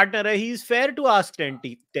alliance partner hai, he is fair to ask 10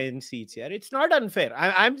 seats. Yaar. It's not unfair.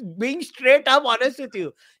 I'm being straight up honest with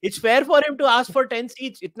you. It's fair for him to ask for 10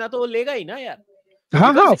 seats. Itna to wo lega hi na yaar.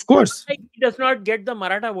 Of course. He does not get the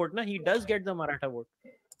Maratha vote. Na? He does get the Maratha vote.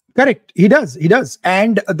 Correct. He does.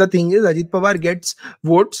 And the thing is, Ajit Pawar gets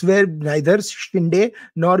votes where neither Shinde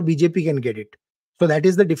nor BJP can get it. So that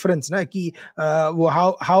is the difference, na? Ki,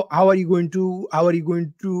 how are you going to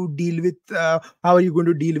deal with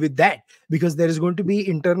that? Because there is going to be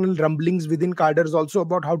internal rumblings within cadres also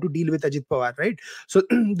about how to deal with Ajit Pawar, right? So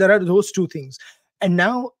there are those two things. And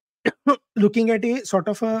now, looking at a sort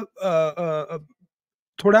of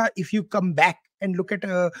if you come back and look at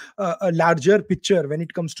a larger picture when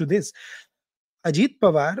it comes to this, Ajit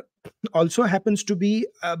Pawar also happens to be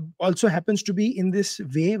in this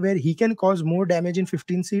way where he can cause more damage in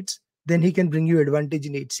 15 seats than he can bring you advantage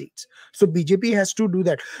in 8 seats. So BJP has to do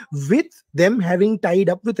that. With them having tied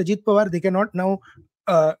up with Ajit Pawar, they cannot now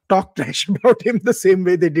talk trash about him the same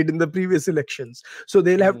way they did in the previous elections. So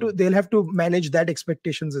they'll have to manage that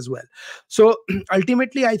expectations as well. So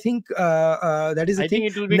ultimately, I think that is the I thing.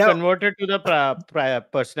 think it will be Now, converted to the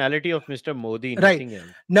personality of Mr. Modi, right. nothing else.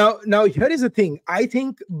 Now here is the thing. I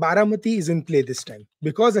think Baramati is in play this time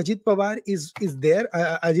because Ajit Pawar is there.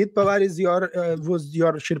 Ajit Pawar is was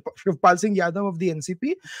your Shivpal Singh Yadav of the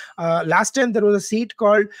NCP. Last time there was a seat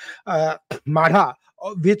called Madhya,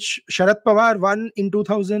 which Sharad Pawar won in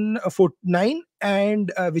 2009,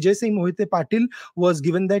 and Vijay Singh Mohite Patil was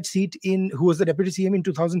given that seat who was the deputy CM in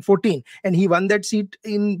 2014, and he won that seat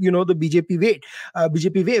in the BJP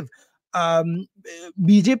wave.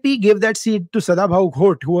 BJP gave that seat to Sadabhau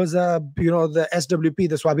Ghosh, who was the SWP,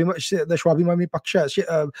 the Swabhimani Paksha,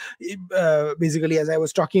 basically, as I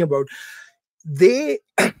was talking about. They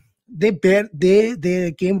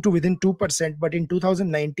came to within 2%, but in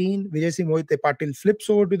 2019 Vijay Singh Mohite Patil flips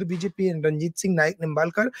over to the BJP, and Ranjit Singh Naik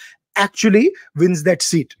Nimbalkar actually wins that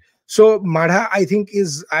seat. So Madhya, I think,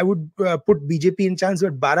 I would put BJP in chance,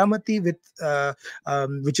 but Baramati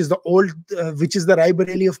which is the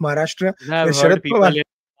Raebareli of Maharashtra. I've heard people in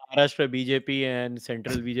Maharashtra BJP and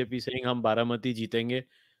Central BJP saying हम बारामती जीतेंगे.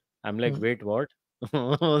 I'm like, wait, what?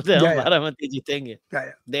 हम बारामती जीतेंगे.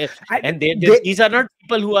 These are not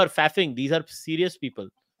people who are faffing. These are serious people.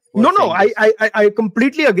 No, I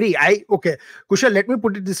completely agree. Okay, Kushal, let me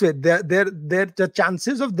put it this way: the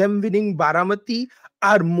chances of them winning Baramati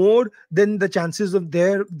are more than the chances of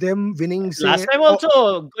them winning. Last time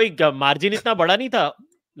also, कोई margin इतना बड़ा नहीं था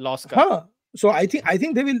loss का. हाँ. So I think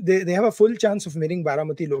they have a full chance of winning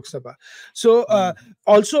Baramati Lok Sabha. So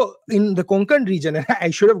also in the Konkan region, and I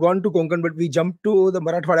should have gone to Konkan, but we jumped to the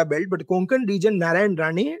Marathwada belt. But Konkan region, Narayan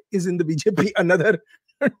Rane is in the BJP, another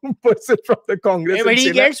person from the Congress. Yeah, but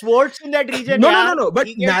he gets votes in that region. No. But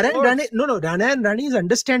Narayan Rane is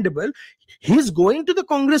understandable. His going to the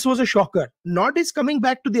Congress was a shocker. Not his coming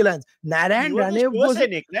back to the alliance. Narayan Rane was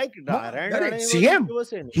CM.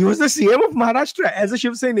 He was the CM of Maharashtra as a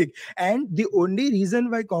Shiv Sainik. And the only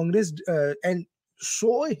reason why Congress and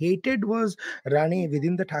so hated was Rane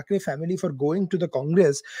within the Thackeray family for going to the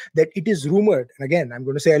Congress, that it is rumored, and again I'm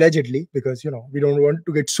going to say allegedly because we don't want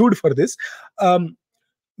to get sued for this.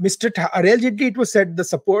 Allegedly, it was said the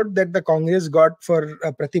support that the Congress got for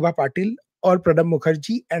Pratibha Patil or Pranab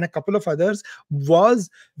Mukherjee and a couple of others was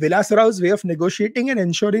Vilas Rao's way of negotiating and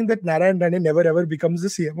ensuring that Narayan Rane never ever becomes the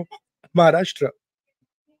CM of Maharashtra.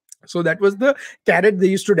 So that was the carrot they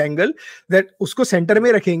used to dangle, that usko center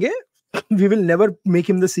mein rakhenge, we will never make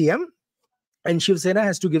him the CM. And Shiv Sena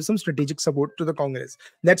has to give some strategic support to the Congress.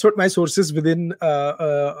 That's what my sources within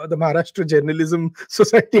the Maharashtra Journalism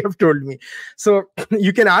Society have told me. So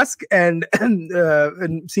you can ask and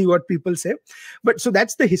see what people say. But so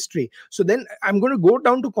that's the history. So then I'm going to go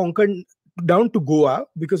down to Konkan, down to Goa,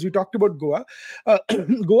 because we talked about Goa.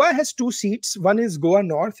 Goa has two seats. One is Goa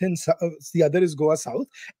North and the other is Goa South.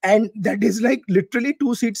 And that is like literally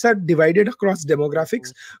two seats are divided across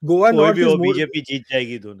demographics. Goa North is more... BJP जीत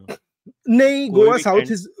जाएगी दोनों. नहीं,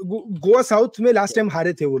 Goa south में last time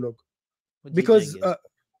हारे थे वो लोग, because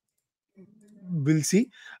will see.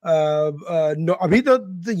 अभी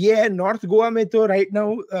तो ये है, नॉर्थ गोवा में तो right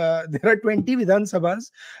now there are 20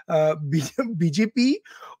 विधानसभास. BJP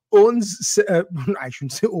owns, I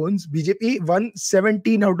shouldn't say owns, BJP won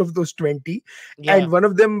 17 out of those 20, and one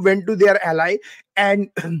of them went to their ally, and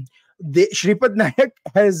Shripad Nayak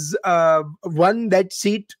has won that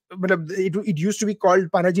seat. It used to be called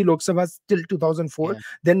Panaji Lok Sabha till 2004,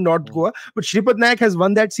 then North Goa. But Shripad Nayak has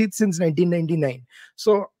won that seat since 1999.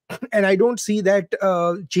 So, and I don't see that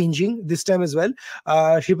changing this time as well.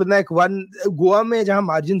 Shripad Nayak won Goa mein jahan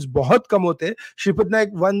margins bahut kam hote. Shripad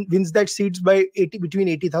Nayak wins that seats by between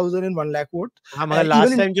 80,000 and 1 lakh votes.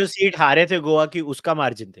 Last time jo seat haare the Goa ki uska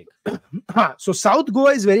margin the. So South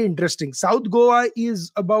Goa is very interesting. South Goa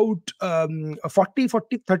is about 35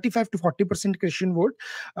 to 40% Christian vote.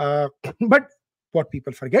 But what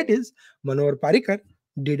people forget is Manohar Parrikar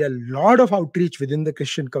did a lot of outreach within the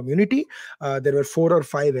Christian community. There were 4 or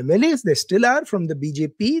 5 MLAs, they still are, from the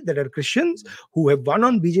BJP that are Christians who have won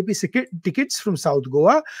on BJP tickets from South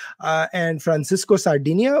Goa. And Francisco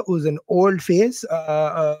Sardinia, who's an old face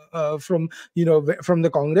from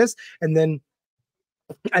the Congress. And then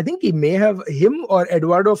I think he may have him or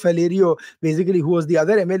Eduardo Falerio, basically, who was the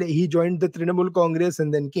other MLA. He joined the Trinamool Congress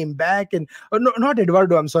and then came back. And no, not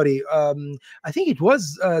Eduardo. I'm sorry. I think it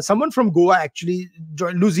was someone from Goa actually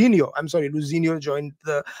joined. Luzinho. I'm sorry. Luzinho joined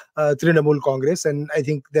the Trinamool Congress, and I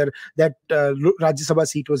think that Rajya Sabha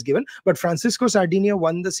seat was given. But Francisco Sardinia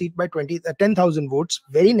won the seat by 10,000 votes,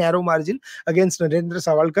 very narrow margin against Narendra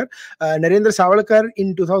Savalkar. Narendra Savalkar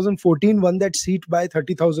in 2014 won that seat by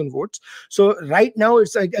 30,000 votes. So right now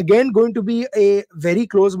it's again going to be a very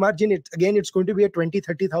close margin. It's going to be a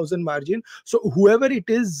 20,000-30,000 margin. So whoever it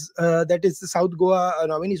is that is the South Goa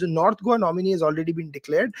nominee, so North Goa nominee has already been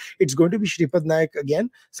declared. It's going to be Shripad Naik again.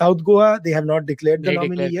 South Goa, they have not declared the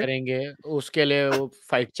nominee yet. उसके लिए वो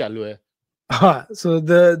fight चालू है. So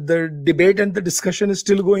the debate and the discussion is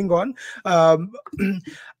still going on.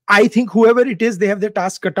 I think whoever it is, they have their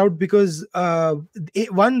task cut out, because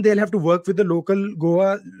one, they'll have to work with the local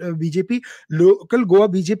Goa BJP. Local Goa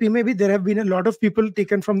BJP में भी there have been a lot of people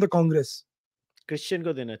taken from the Congress. Christian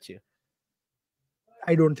को देना चाहिए.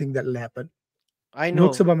 I don't think that will happen. I know.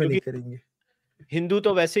 लोक सभा में नहीं करेंगे. हिंदू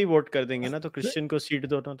तो वैसे ही वोट कर देंगे ना, तो क्रिश्चियन को सीट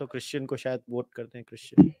दो ना, तो क्रिश्चियन को शायद वोट करते हैं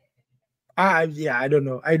Christian. Yeah, I don't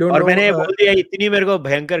know. और मैंने बोल दिया, इतनी मेरे को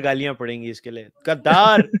भयंकर गालियां पड़ेंगी इसके लिए.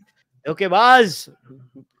 गद्दार, धोखेबाज.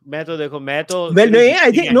 मैं तो देखो, मैं तो well, no,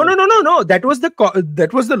 I think no. That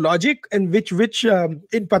was the logic in which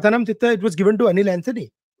in Pathanamthitta it was given to Anil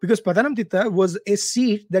Anthony, because Pathanamthitta was a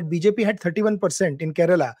seat that BJP had 31% in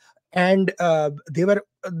Kerala, and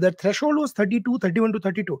the threshold was 31 to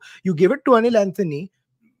 32. You give it to Anil Anthony,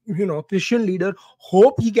 Christian leader,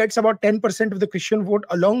 hope he gets about 10% of the Christian vote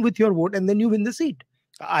along with your vote, and then you win the seat.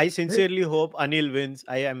 I sincerely hope Anil wins.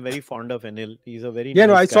 I am very fond of Anil. He's a very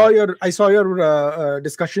I saw your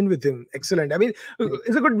discussion with him. Excellent. I mean,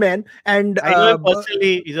 he's a good man, and I know him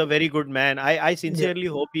personally. He's a very good man. I sincerely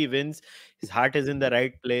hope he wins. His heart is in the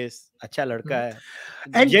right place. अच्छा लड़का है.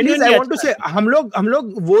 And please, I want to say, हम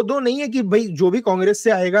लोग वो दो नहीं है कि भाई जो भी कांग्रेस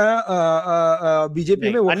से आएगा बीजेपी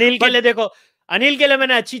में वो. अनिल के लिए देखो, अनिल के लिए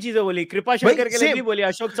मैंने अच्छी चीजें बोली, कृपा शंकर के लिए भी बोली,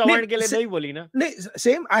 अशोक चव्हाण के लिए नहीं बोली ना. नहीं,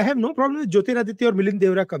 same. I have no problem with Jyotiraditya और Milind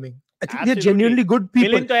Deora coming. I think they're genuinely good people.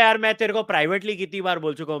 Milind तो यार मैं तेरे को प्राइवेटली कितनी बार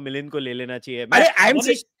बोल चुका हूँ, मिलिंद को ले लेना चाहिए.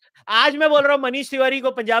 आज मैं बोल रहा हूँ मनीष तिवारी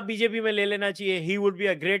को पंजाब बीजेपी में ले लेना चाहिए. He would be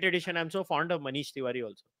a great addition. I'm so fond of Manish Tiwari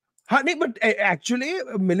also. But actually,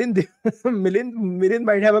 Milind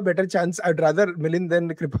might have a better chance. I'd rather Milind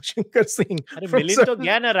than Kripa Shankar Singh. Milind तो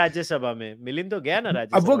गया ना राज्यसभा में. Milind तो गया ना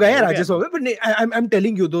राज्यसभा. अब वो गया राज्यसभा में, but I'm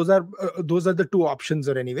telling you, those are the two options,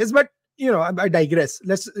 or anyways. But I digress.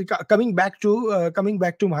 Let's coming back to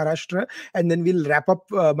Maharashtra, and then we'll wrap up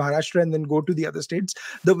Maharashtra and then go to the other states.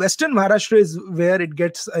 The Western Maharashtra is where it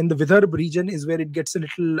gets, and the Vidarbha region is where it gets a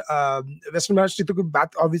little. Western Maharashtra to baat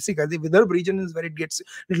obviously, the Vidarbha region is where it gets a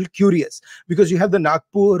little curious, because you have the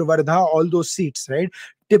Nagpur, Wardha, all those seats, right?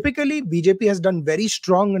 Typically, BJP has done very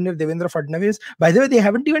strong under Devendra Fadnavis. By the way, they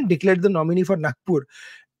haven't even declared the nominee for Nagpur.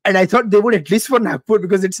 And I thought they would, at least for Nagpur,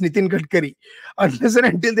 because it's Nitin Gadkari. Unless and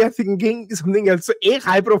until they are thinking something else. So, एक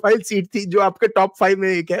high profile seat थी जो आपके top 5 में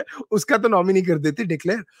एक है, उसका तो nominee कर देते,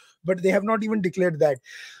 declare. But they have not even declared that.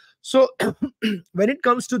 So when it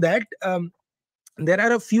comes to that, there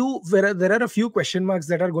are a few question marks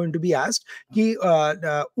that are going to be asked कि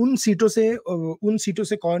उन सीटों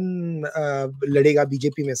से कौन लड़ेगा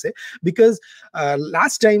बीजेपी में से, because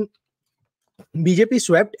last time BJP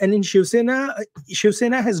swept, and in Shiv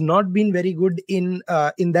Sena has not been very good in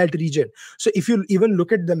that region. So if you even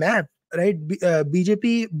look at the map, right,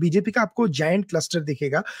 BJP का आपको giant cluster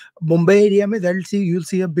दिखेगा. Mumbai area में you'll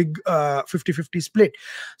see a big 50-50 split.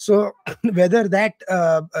 So whether that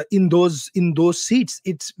in those seats,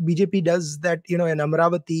 it's BJP does that, in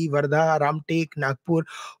Amravati, Wardha, Ramtek, Nagpur,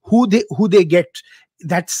 who they get.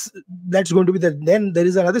 That's going to be then there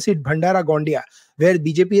is another seat, Bhandara Gondia, where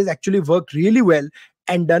BJP has actually worked really well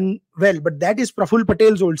and done well, but that is Praful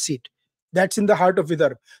Patel's old seat. That's in the heart of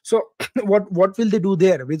Vidarbha. So what will they do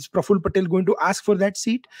there? Is Praful Patel going to ask for that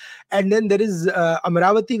seat? And then there is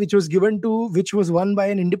Amravati, which was won by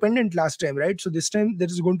an independent last time, right? So this time there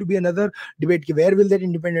is going to be another debate. Where will that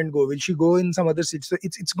independent go? Will she go in some other seats? So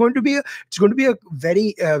it's going to be a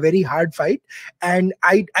very very hard fight. And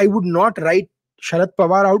I would not write Sharad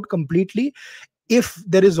Pawar out completely. If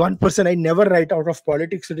there is one person I never write out of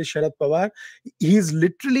politics, it is Sharad Pawar.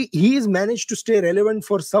 He's managed to stay relevant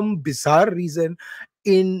for some bizarre reason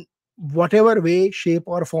in whatever way, shape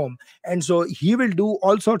or form. And so he will do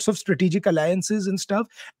all sorts of strategic alliances and stuff.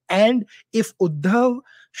 And if Uddhav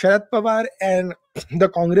Sharad Pawar and the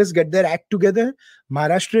Congress get their act together,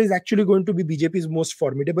 Maharashtra is actually going to be BJP's most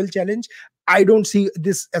formidable challenge. I don't see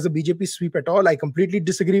this as a BJP sweep at all. I completely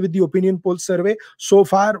disagree with the opinion poll survey. So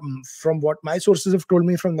far, from what my sources have told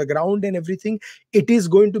me from the ground and everything, it is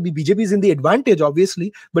going to be BJP is in the advantage,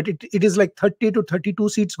 obviously, but it is like 30 to 32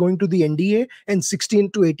 seats going to the NDA and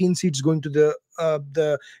 16 to 18 seats going to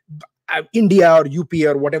the India or UP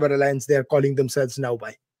or whatever alliance they are calling themselves now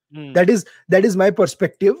by. That is my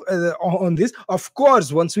perspective on this. Of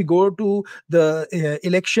course, once we go to the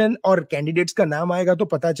election or candidates ka naam aayega to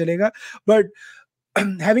pata chalega, but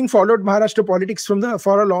having followed Maharashtra politics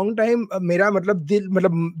for a long time, मेरा मतलब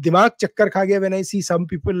दिमाग चक्कर खा गया when I see some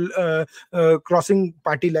people crossing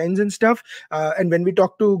party lines and stuff. And when we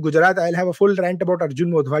talk to Gujarat, I'll have a full rant about Arjun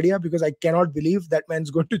Modhwadia because I cannot believe that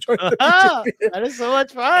man's going to join the BJP. That is so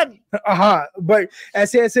much fun. But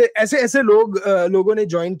ऐसे लोगों ने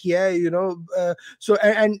join किया है, so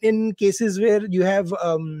and in cases where you have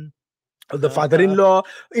the father-in-law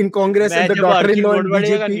in Congress and the daughter-in-law in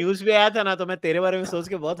BJP. News पे आया था ना, तो मैं तेरे बारे में सोच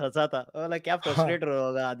के बहुत हंसा था. Like क्या frustrate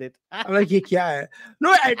होगा आदित. Like ये क्या है?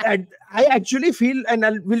 No, I actually feel, and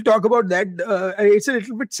we'll talk about that. It's a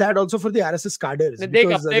little bit sad also for the RSS cadres.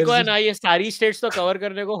 देख अपने को है ना, ये सारी states तो cover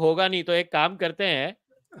करने को होगा नहीं, तो एक काम करते हैं.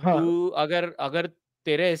 तू अगर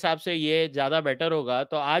तेरे हिसाब से ये ज्यादा बेटर होगा,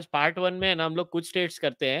 तो आज पार्ट 1 में ना हम लोग कुछ स्टेट्स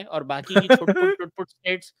करते हैं और बाकी की छोट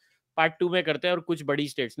स्टेट्स पार्ट 2 में करते हैं और कुछ बड़ी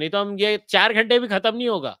स्टेट्स. नहीं तो हम ये 4 घंटे भी खत्म नहीं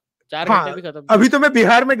होगा. 4 घंटे भी खत्म. अभी तो मैं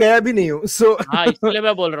बिहार में गया भी नहीं हूँ, so हाँ, इसलिए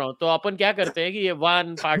मैं बोल रहा हूँ. तो अपन क्या करते हैं कि ये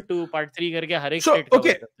 1 पार्ट 2 पार्ट 3 करके हर एक स्टेट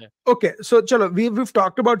कवर करते हैं. Okay, so चलो, we've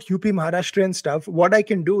talked about UP, Maharashtra and stuff. What I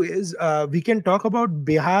can do is we can talk about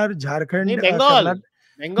Bihar, Jharkhand, Bengal.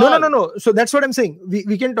 No. So that's what I'm saying.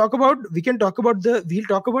 We'll talk about the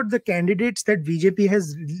candidates that BJP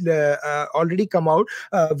has already come out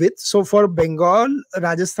with. So for Bengal,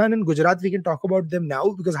 Rajasthan and Gujarat, we can talk about them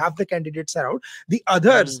now because half the candidates are out. The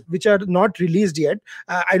others which are not released yet,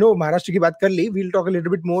 I know Maharashtra ki baat kar li. We'll talk a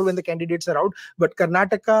little bit more when the candidates are out. But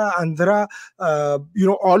Karnataka, Andhra,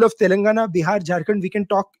 all of Telangana, Bihar, Jharkhand, we can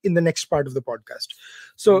talk in the next part of the podcast.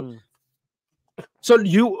 So.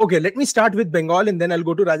 Let me start with Bengal and then I'll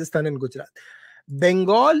go to Rajasthan and Gujarat.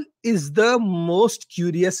 Bengal is the most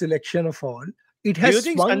curious election of all. It has. Do you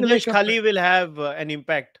think Sandesh Khali will have an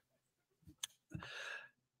impact?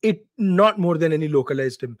 Not more than any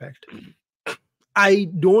localized impact. I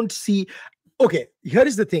don't see. Okay, here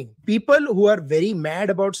is the thing. People who are very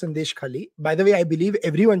mad about Sandesh Khali, by the way, I believe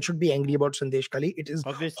everyone should be angry about Sandesh Khali. It is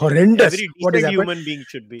obviously horrendous. Every decent human being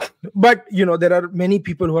should be. But, there are many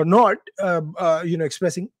people who are not,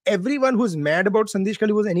 expressing. Everyone who's mad about Sandesh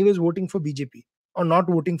Khali was anyways voting for BJP or not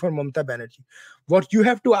voting for Mamata Banerjee. What you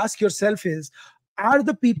have to ask yourself is, are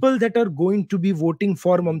the people that are going to be voting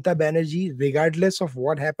for Mamata Banerjee, regardless of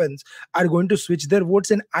what happens, are going to switch their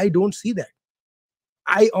votes? And I don't see that.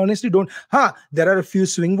 I honestly don't. There are a few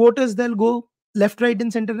swing voters that'll go left, right,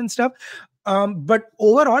 and center and stuff. But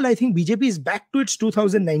overall, I think BJP is back to its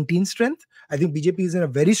 2019 strength. I think BJP is in a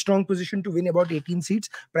very strong position to win about 18 seats.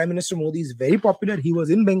 Prime Minister Modi is very popular. He was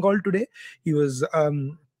in Bengal today. He was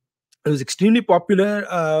extremely popular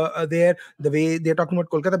there. The way they're talking about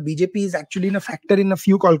Kolkata, BJP is actually in a factor in a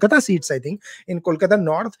few Kolkata seats, I think. In Kolkata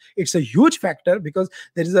North, it's a huge factor because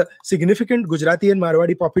there is a significant Gujarati and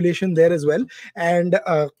Marwadi population there as well. And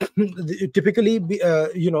typically,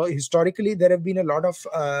 historically, there have been a lot of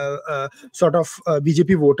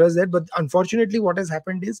BJP voters there. But unfortunately, what has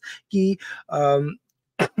happened is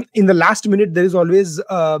in the last minute, there is always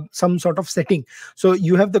some sort of setting. So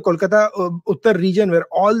you have the Kolkata Uttar region where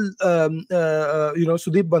all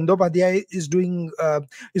Sudeep Bandyopadhyay is doing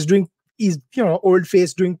old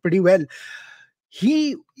face, doing pretty well.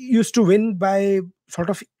 He used to win by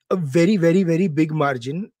sort of a very, very, very big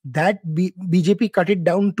margin. That BJP cut it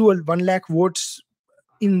down to 1 lakh votes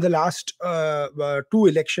in the last 2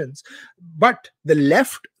 elections. But the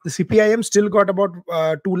left, the CPIM, still got about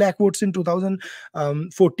 2 lakh votes in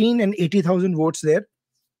 2014 and 80,000 votes there.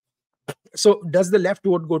 So does the left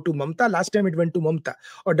vote go to Mamata? Last time it went to Mamata.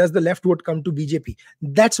 Or does the left vote come to BJP?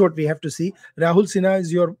 That's what we have to see. Rahul Sinha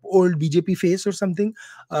is your old BJP face or something.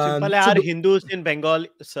 Simple, are Hindus in Bengal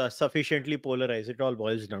sufficiently polarized? It all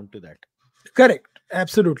boils down to that. Correct.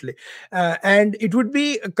 Absolutely. And it would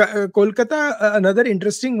be Kolkata. Another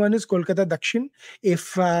interesting one is Kolkata Dakshin.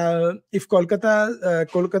 If Kolkata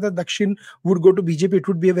Dakshin would go to BJP, it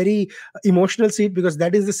would be a very emotional seat because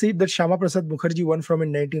that is the seat that Shyama Prasad Mukherjee won from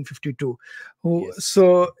in 1952.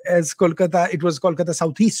 So as Kolkata, it was Kolkata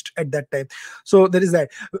Southeast at that time. So there is that.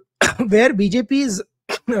 Where BJP is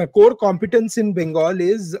core competence in Bengal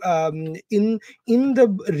is in the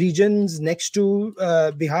regions next to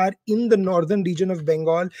Bihar, in the northern region of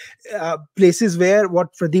Bengal, places where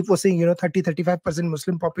what Pradeep was saying, 30-35%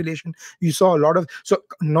 Muslim population. You saw a lot of, so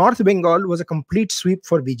North Bengal was a complete sweep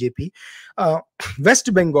for BJP.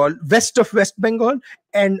 West Bengal, west of West Bengal,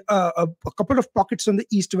 and a couple of pockets on the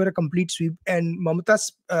east were a complete sweep, and Mamata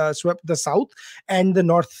swept the south and the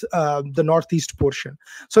northeast portion.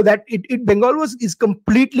 So that it Bengal is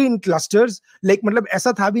completely in clusters. Like मतलब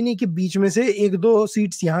ऐसा था भी नहीं कि बीच में से एक दो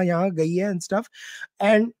seats यहाँ गई है and stuff.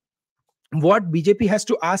 And what BJP has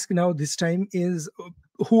to ask now this time is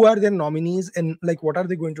who are their nominees and like what are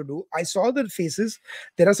they going to do. I saw their faces.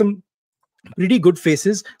 There are some pretty good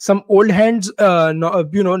faces, some old hands.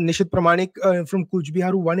 Nishit Pramanik from Kuch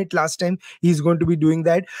Bihar, who won it last time, he's going to be doing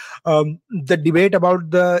that. The debate about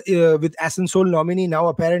the with Asansol nominee, now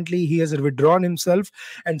apparently he has withdrawn himself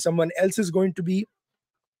and someone else is going to be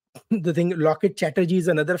the thing. Locket Chatterjee is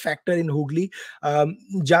another factor in Hooghly.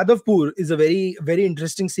 Jadavpur is a very, very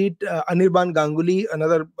interesting seat. Anirban Ganguly,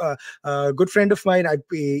 another good friend of mine. I'd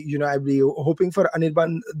be hoping for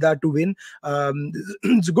Anirban to win.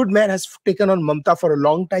 It's a good man, has taken on Mamta for a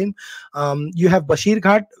long time. You have Bashir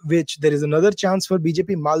Ghat, which there is another chance for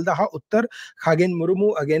BJP. Maldaha Uttar, Khagen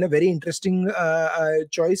Murumu, again a very interesting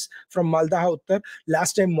choice from Maldaha Uttar.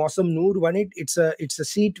 Last time Mausam Noor won it. It's a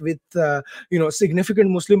seat with significant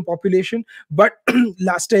Muslim population, but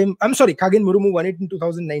last time, I'm sorry, Khagen Murumu won it in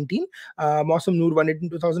 2019. Mausam Noor won it in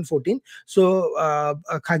 2014. So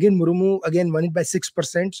Khagen Murumu again won it by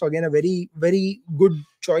 6%. So again a very, very good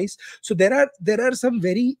choice. So there are some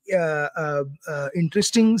very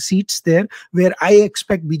interesting seats there where I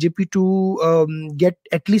expect BJP to get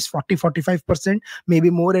at least 40-45%, maybe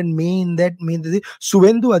more, and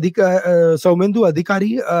Suvendu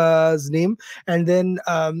Adhikari's name, and then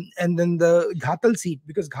the Ghatal seat,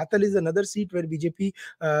 because Ghatal is another seat where BJP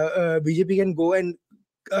can go and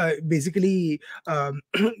basically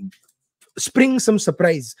spring some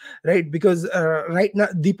surprise, right? Because right now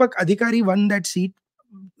Deepak Adhikari won that seat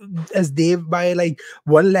as Dev by like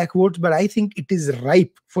 1 lakh votes, but I think it is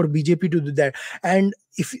ripe for BJP to do that. And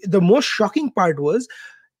if the most shocking part was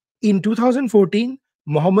in 2014,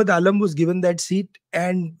 Muhammad Alam was given that seat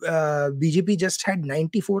and BJP just had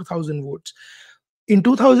 94,000 votes. In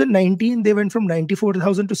 2019, they went from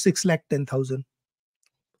 94,000 to 610,000.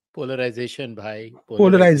 Polarization, bhai.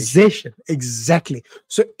 Polarization, exactly.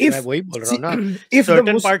 So if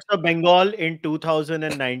certain parts of Bengal in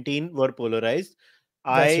 2019 were polarized,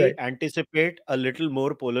 I anticipate a little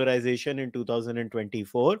more polarization in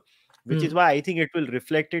 2024, which is why I think it will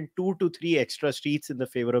reflect in 2 to 3 extra seats in the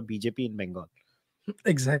favor of BJP in Bengal.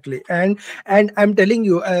 Exactly, and I'm telling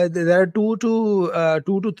you, there are 2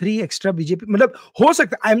 to 3 extra BJP. मतलब हो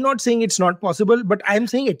सकता, I'm not saying it's not possible, but I'm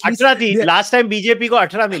saying at least 18 last time BJP को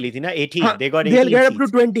 18 मिली थी ना, 18. They got 18 they'll get seats. up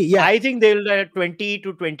to 20. Yeah, I think they'll get 20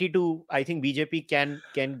 to 22. I think BJP can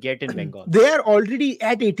get in Bengal. They are already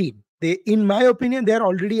at 18. In my opinion, they are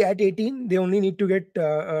already at 18. They only need to get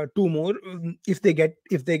 2 more if they get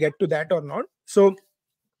to that or not. So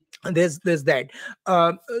there's that.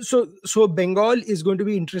 So Bengal is going to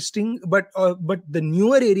be interesting, but the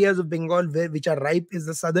newer areas of Bengal which are ripe is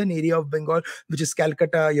the southern area of Bengal, which is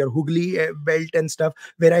Calcutta, your Hooghly belt and stuff,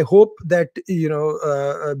 where I hope that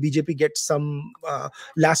BJP gets some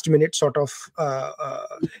last minute sort of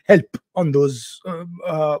help on those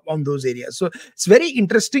areas. So it's very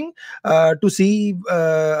interesting to see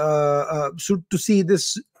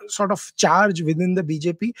this sort of charge within the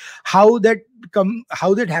BJP. How that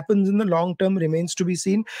happens in the long term remains to be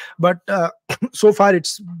seen, but so far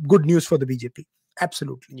it's good news for the BJP.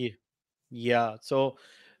 Absolutely. Yeah. So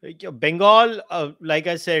Bengal, like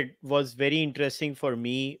I said, was very interesting for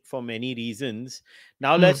me for many reasons.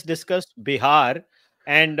 Now let's discuss Bihar.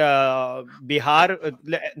 And Bihar,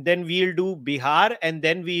 then we'll do Bihar, and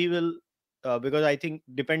then we will because I think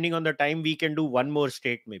depending on the time we can do one more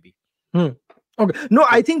state maybe. Okay. No,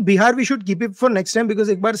 I think Bihar we should keep it for next time, because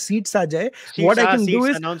एक बार seats आ जाए, what I can do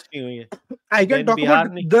is I can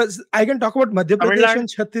talk about Madhya Pradesh and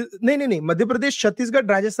Chhattisgarh. नहीं, Madhya Pradesh, Chhattisgarh,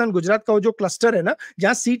 Rajasthan, Gujarat का वो जो cluster है ना,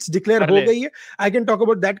 जहाँ seats declare हो गई है, I can talk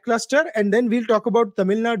about that cluster, and then we'll talk about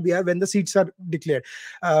Tamil Nadu, Bihar when the seats are declared.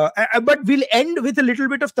 But we'll end with a little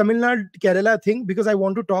bit of Tamil Nadu, Kerala thing, because I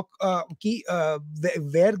want to talk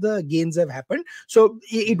where the gains have happened. So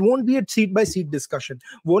it won't be a seat by seat discussion.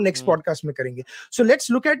 वो next podcast में करेंगे. So let's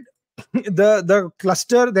look at the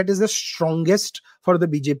cluster that is the strongest for the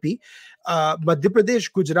BJP. Madhya Pradesh,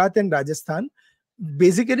 Gujarat and Rajasthan.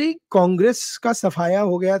 Basically, Congress का सफाया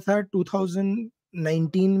हो गया था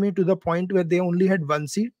 2019 में, to the point where they only had 1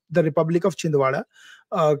 seat, the Republic of Chhindwara.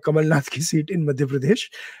 Kamal Nath की seat in Madhya Pradesh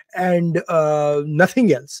and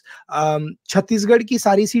nothing else. Chhattisgarh की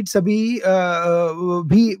सारी seats अभी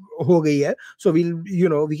भी हो गई है, so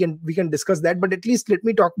we can discuss that, but at least let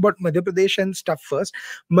me talk about Madhya Pradesh and stuff first.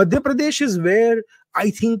 Madhya Pradesh is where I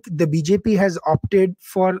think the BJP has opted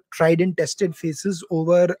for tried and tested faces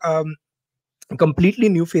over completely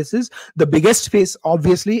new faces. The biggest face,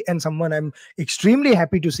 obviously, and someone I'm extremely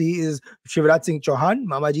happy to see is Shivraj Singh Chauhan,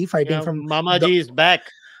 Mamaji, fighting from Mamaji is back.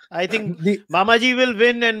 I think Mamaji will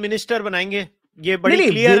win and minister बनाएंगे. ये बड़ी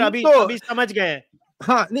clear अभी समझ गए हैं.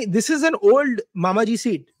 हाँ नहीं, this is an old Mamaji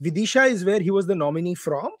seat. Vidisha is where he was the nominee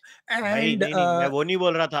from. And नहीं, मैं वो नहीं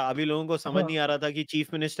बोल रहा था. अभी लोगों को समझ नहीं आ रहा था कि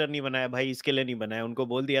चीफ मिनिस्टर नहीं बनाया भाई, इसके लिए नहीं बनाया. उनको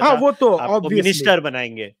बोल दिया था वो तो आपको मिनिस्टर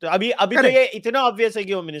बनाएंगे. तो अभी तो ये इतना ऑब्वियस है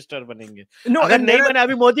कि वो मिनिस्टर बनेंगे. अगर नहीं बने,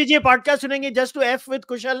 अभी मोदी जी पॉडकास्ट सुनेंगे जस्ट टू एफ विद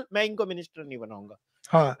कुशल, मैं इनको मिनिस्टर नहीं बनाऊंगा.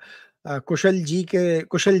 हाँ, कुशल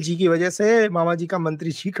जी की वजह से मामा जी का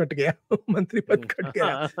मंत्री जी कट गया, मंत्री पद कट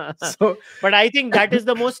गया. So, but I think that is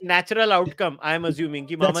the most natural outcome. I am assuming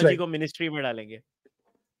कि मामा जी को मिनिस्ट्री में डालेंगे.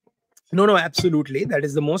 No, absolutely. That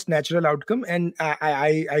is the most natural outcome, and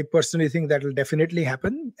I personally think that will definitely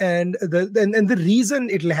happen. And the reason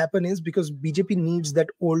it will happen is because BJP needs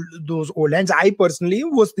those old lands. I personally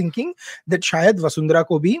was thinking that शायद वसुंधरा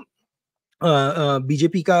को भी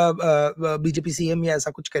BJP CM या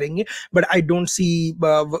ऐसा कुछ करेंगे, but I don't see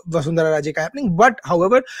Vasundhara Raje का happening. But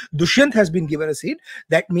however, Dushyant has been given a seat.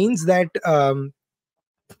 That means that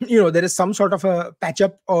there is some sort of a patch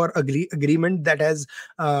up or agreement that has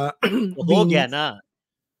हो गया ना.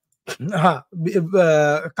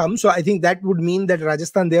 Come. So I think that would mean that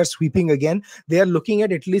Rajasthan, they are sweeping again. They are looking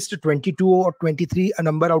at least 22 or 23, a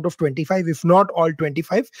number out of 25, if not all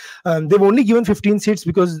 25. They've only given 15 seats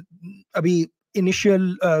because abhi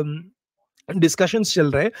initial discussions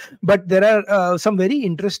chal rahe, but there are some very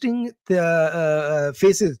interesting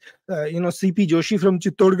faces. CP Joshi from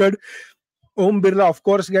Chittorgarh, Om Birla, of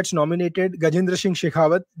course, gets nominated. Gajendra Singh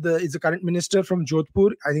Shekhawat is the current minister from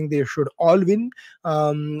Jodhpur. I think they should all win.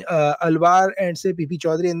 Alwar and say PP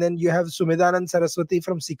Chaudhary, and then you have Sumedanand Saraswati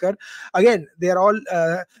from Sikar. Again, they are all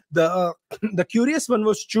the curious one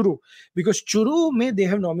was Churu, because Churu they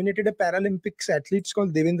have nominated a Paralympics athlete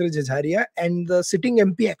called Devendra Jharia, and the sitting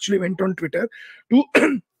MP actually went on Twitter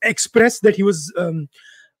to express that he was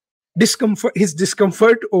his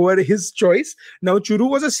discomfort over his choice. Now Churu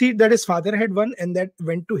was a seat that his father had won, and that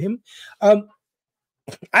went to him. I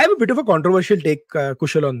have a bit of a controversial take,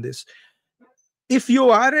 Kushal, on this. If you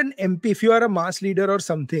are an MP, if you are a mass leader or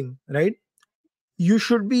something, right, you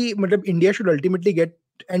should be, India should ultimately get,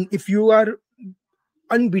 and if you are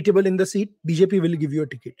unbeatable in the seat, BJP will give you a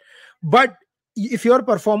ticket. But if your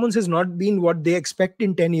performance has not been what they expect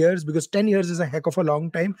in 10 years, because 10 years is a heck of a long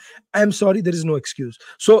time, I'm sorry, there is no excuse.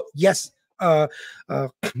 So yes,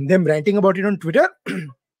 them ranting about it on Twitter,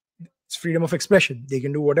 it's freedom of expression. They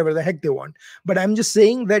can do whatever the heck they want. But I'm just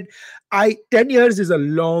saying that 10 years is a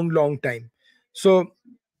long time. So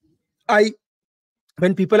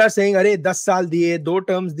when people are saying, "Arey, 10 saal diye, 2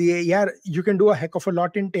 terms diye," yeah, you can do a heck of a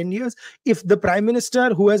lot in 10 years. If the prime minister,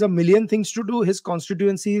 who has a million things to do, his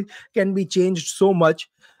constituency can be changed so much,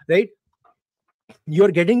 right? You're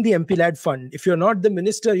getting the MP lad fund. If you're not the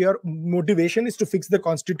minister, your motivation is to fix the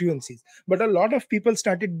constituencies. But a lot of people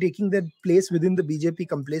started taking their place within the BJP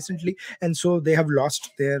complacently, and so they have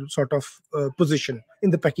lost their sort of position in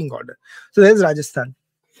the pecking order. So there's Rajasthan.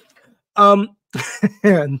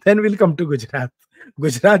 And then we'll come to Gujarat.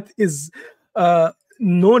 Gujarat is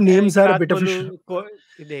no names are a bit of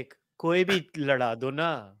a देख, कोई भी लड़ा दो ना,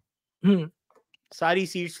 सारी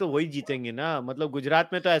seats तो वही जीतेंगे ना. मतलब गुजरात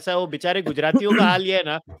में तो ऐसा, वो बेचारे गुजरातियों का हाल ये है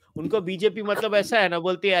ना, उनको बीजेपी मतलब ऐसा है ना,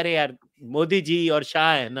 बोलती है अरे यार मोदी जी और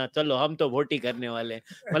शाह है ना, चलो हम तो वोट ही करने वाले हैं.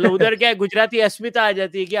 मतलब उधर क्या है, गुजराती अस्मिता आ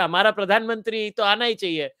जाती है कि हमारा प्रधानमंत्री तो आना ही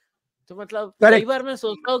चाहिए. तो मतलब कई बार मैं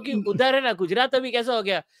सोचता हूँ कि उधर है ना, गुजरात अभी कैसा हो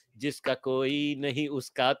गया, जिसका कोई नहीं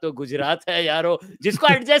उसका तो गुजरात है यारो. जिसको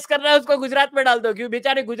एडजस्ट करना है उसको गुजरात में डाल दो, क्योंकि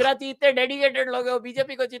बेचारे गुजराती इतने डेडिकेटेड लोग हैं, वो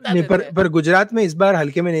बीजेपी को जिता देते हैं. पर गुजरात में इस बार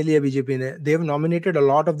हल्के में नहीं लिया बीजेपी ने. They have nominated a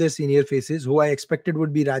lot of their senior faces who I expected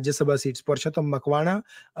would be Rajya Sabha seats. Parshottam Makwana,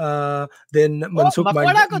 then Mansukh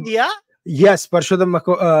Makwana को दिया. Yes, Parshudam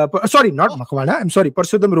sorry, not Makwana. I'm sorry,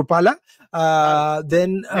 Parshudam Rupala.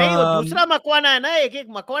 Then नहीं, वो दूसरा मकवाना है ना, एक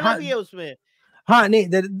मकवाना भी है उसमें.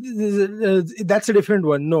 That's a different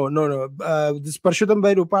one. No. This Parshottam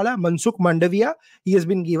Bhai Rupala, Mansukh Mandavia, he has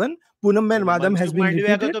been given. Poonam Ben Madam has been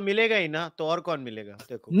Mandaviya को repeated. तो मिलेगा ही ना, तो और कौन मिलेगा?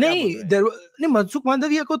 देखो क्या बोल रहे हैं। नहीं, मनसुख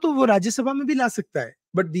मांडविया को तो वो राज्यसभा में भी ला सकता है,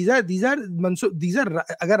 बट these are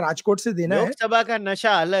अगर राजकोट से देना है, लोकसभा का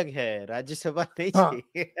नशा अलग है, राज्यसभा नहीं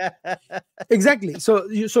चाहिए। Exactly. So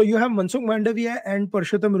you have Mansukh Mandavia and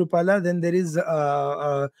Parshottam Rupala. Then there is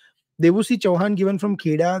Devusi Chauhan given from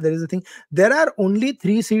Kheda. There is a thing. There are only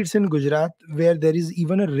 3 seats in Gujarat where there is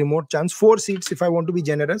even a remote chance. 4 seats, if I want to be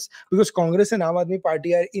generous, because Congress and Aam Aadmi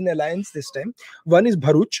Party are in alliance this time. One is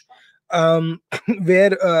Bharuch, where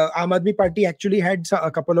Aam Aadmi Party actually had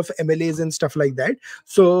a couple of MLAs and stuff like that.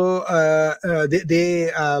 So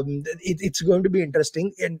it's going to be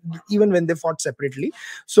interesting, and even when they fought separately.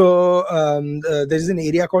 So there is an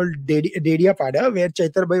area called Dedia Pada where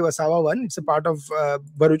Chaitar Bhai Wasawa won. It's a part of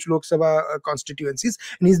Bharuch Lok Sabha constituencies,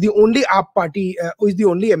 and he's the only AAP party, who is the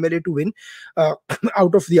only MLA to win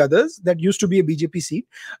out of the others. That used to be a BJP seat.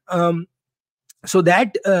 So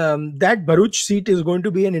that Bharuch seat is going to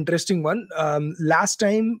be an interesting one. Last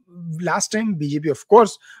time BJP, of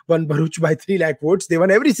course, won Bharuch by 3 lakh votes. They won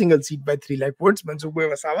every single seat by 3 lakh votes, Mansukh Bhai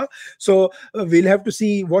Wasawa. So we'll have to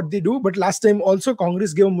see what they do. But last time also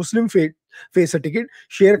Congress gave a Muslim face a ticket,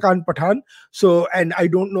 Sher Khan Pathan. So, and I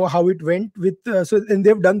don't know how it went with, and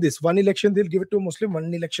they've done this. One election they'll give it to a Muslim,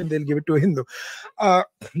 one election they'll give it to a Hindu.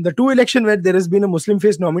 The 2 election where there has been a Muslim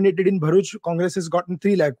face nominated in Bharuch, Congress has gotten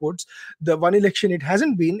 3 lakh votes. The 1 election it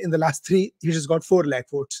hasn't been, in the last 3, it has got 4 lakh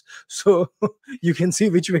votes. So you can see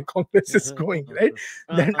which way Congress is going, right?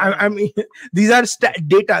 Then I mean, these are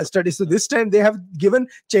data studies. So this time they have given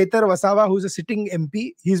Chaitar Wasawa, who's a sitting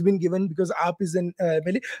MP. He's been given because AAP is an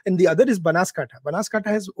MLA, and the other is Banaskantha. Banaskantha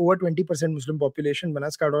has over 20% Muslim population.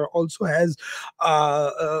 Banaskantha also has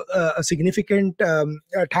a significant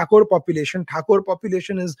Thakur population. Thakur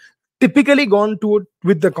population is typically gone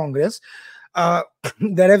with the Congress.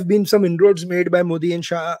 There have been some inroads made by Modi and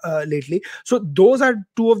Shah lately. So those are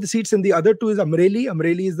 2 of the seats, and the other 2 is Amreli.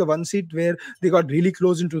 Amreli is the one seat where they got really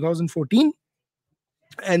close in 2014.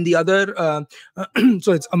 And the other,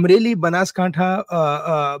 so it's Amreli, Banaskantha,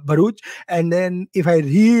 Bharuch. And then if I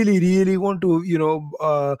really want to,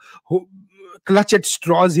 clutch at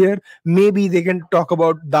straws here, maybe they can talk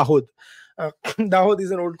about Dahod. Dahod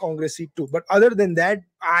is an old Congress seat too. But other than that,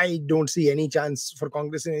 I don't see any chance for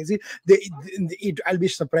Congress in any seat. I'll be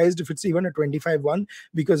surprised if it's even a 25-1,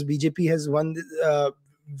 because BJP has won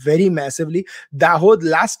very massively. Dahod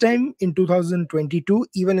last time in 2022,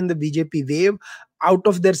 even in the BJP wave, out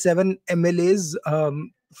of their 7 MLAs,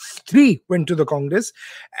 3 went to the Congress.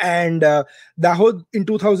 And Dahod in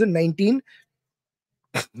 2019,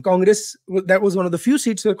 Congress, that was one of the few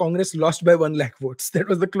seats where Congress lost by 1 lakh votes. That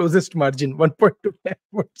was the closest margin, 1.2 lakh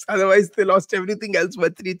votes. Otherwise, they lost everything else by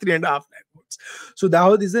 3.5 lakh votes. So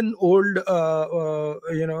Dahod is an old,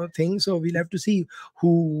 thing. So we'll have to see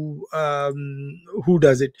who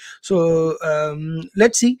does it. So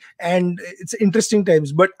let's see. And it's interesting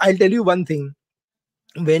times. But I'll tell you one thing.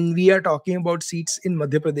 When we are talking about seats in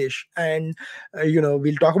Madhya Pradesh, and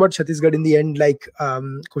we'll talk about Chhattisgarh in the end, like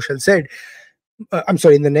Kushal said. I'm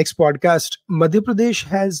sorry, in the next podcast, Madhya Pradesh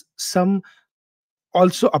has some,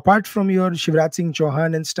 also apart from your Shivraj Singh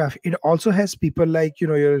Chauhan and stuff, it also has people like,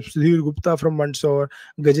 your Sudhir Gupta from Mandsaur,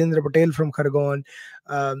 Gajendra Patel from Khargone,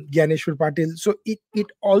 Gyaneshwar Patil. So it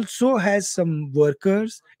also has some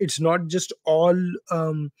workers. It's not just all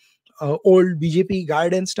old BJP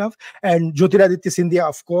guard and stuff. And Jyotiraditya Scindia,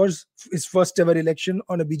 of course, his first ever election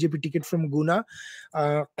on a BJP ticket from Guna.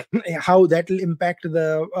 How that will impact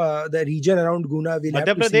the region around Guna, we'll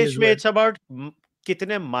have to see as well. It's about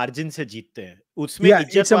कितने margin से जीतते हैं, उसमें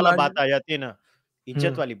इज्जत वाला बात आ जाती है ना,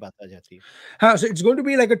 इज्जत वाली बात आ जाती है. So it's going to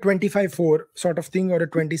be like a 25-4 sort of thing, or a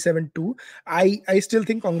 27-2. I still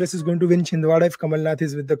think Congress is going to win Chhindwara if Kamal Nath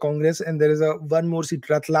is with the Congress, and there is one more seat,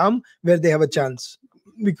 Ratlam, where they have a chance.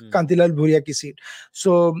 Kantilal Bhuria ki seat.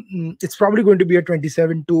 So it's probably going to be a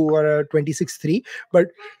 27-2 or a 26-3,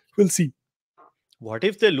 but we'll see. What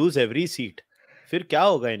if they lose every seat? फिर क्या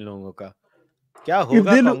होगा इन लोगों का? क्या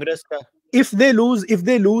होगा कांग्रेस का? If they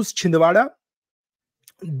lose Chhindwara,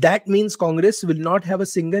 that means Congress will not have a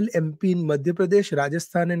single MP in Madhya Pradesh,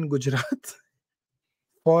 Rajasthan and Gujrat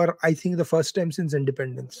for, I think, the first time since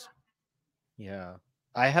independence. Yeah.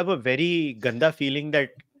 I have a very ganda feeling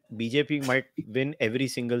that BJP might win every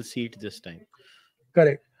single seat this time.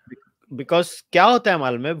 Correct. Because क्या होता है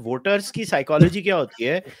मालूम है, voters की psychology क्या होती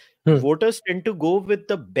है? Voters tend to go with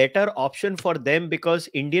the better option for them because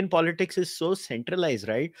Indian politics is so centralized,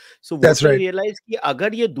 right? So voters realize कि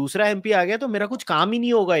अगर ये दूसरा MP आ गया तो मेरा कुछ काम ही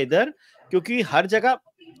नहीं होगा इधर, क्योंकि हर जगह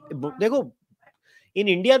देखो In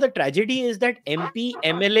India, the tragedy is that MP,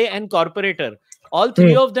 MLA, and corporator, all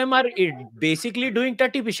three of them are basically doing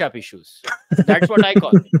tatti pishap issues. That's what I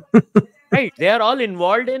call. Right? They are all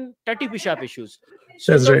involved in tatti pishap issues.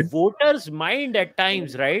 So That's the right. voter's mind at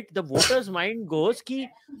times, right? The voter's mind goes ki,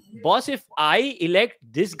 boss, if I elect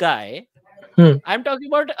this guy, I'm talking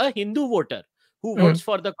about a Hindu voter who votes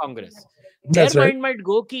for the Congress. Their That's right. mind might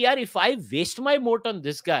go ki, yaar, if I waste my vote on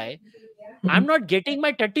this guy, I'm not getting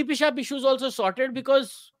my tatti pishap issues also sorted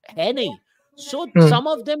because hai nahi. So some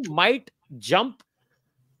of them might jump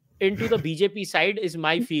into the BJP side is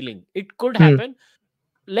my feeling. It could happen.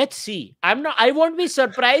 Let's see. I won't be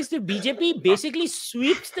surprised if BJP basically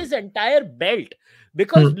sweeps this entire belt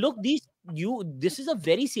because look, this is a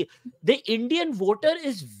the Indian voter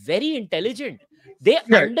is very intelligent. They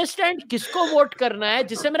Right. understand किसको vote करना है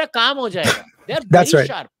जिससे मेरा काम हो जाएगा. They are That's very right.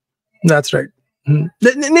 sharp. That's right.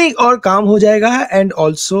 नहीं और काम हो जाएगा and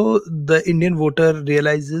also the Indian voter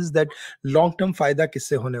realizes that long term फायदा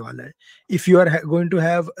किससे होने वाला है. If you are going to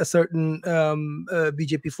have a certain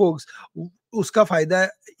BJP folks, उसका फायदा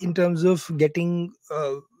in terms of getting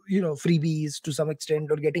freebies to some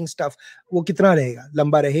extent or getting stuff, वो कितना रहेगा,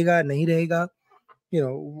 लंबा रहेगा, नहीं रहेगा,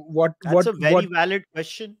 That's a very valid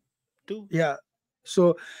question too. Yeah.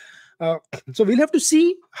 So we'll have to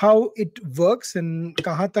see how it works and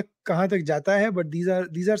kahan tak jata hai, but these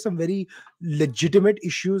are some very legitimate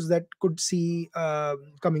issues that could see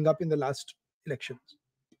coming up in the last elections.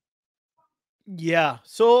 Yeah.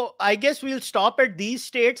 So I guess we'll stop at these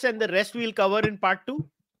states and the rest we'll cover in part 2.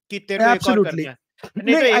 कि तेरे को एक और करना है.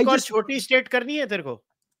 नहीं तो एक और छोटी स्टेट करनी है तेरे को.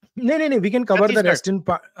 No, we can cover the rest in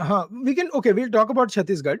part. We'll talk about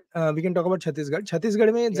Chhattisgarh.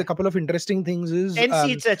 Chhattisgarh mein a couple of interesting things is 10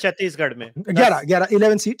 seats है Chhattisgarh में.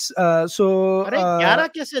 11 seats. अरे 11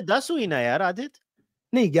 कैसे 10 हुई ना यार आदित?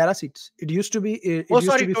 नहीं 11 seats. It used to be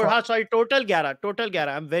sorry, total 11.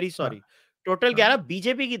 I'm very sorry. Total 11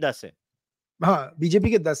 BJP की 10 है. हाँ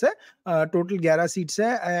बीजेपी के 10 है, टोटल 11 सीट्स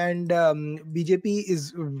है and BJP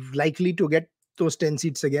is likely to get those 10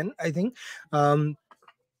 seats again, I think.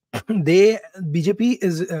 BJP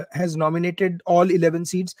has nominated all 11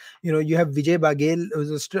 seats. You have Vijay Baghel,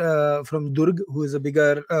 who's from Durg, who is a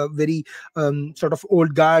bigger, very sort of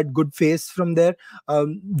old guard, good face from there.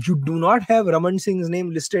 You do not have Raman Singh's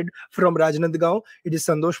name listed from Rajnandgaon. It is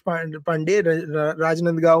Santosh Pandey.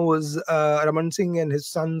 Rajnandgaon was Raman Singh and his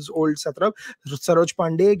son's old satrap. Saroj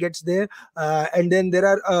Pandey gets there, and then there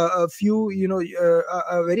are a few,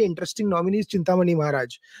 very interesting nominees. Chintamani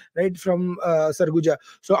Maharaj, right, from Sarguja.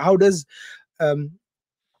 So how does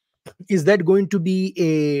is that going to be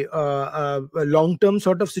a long-term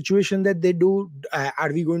sort of situation that they do?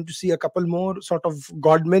 Are we going to see a couple more sort of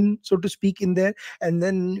godmen, so to speak, in there? And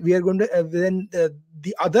then we are going to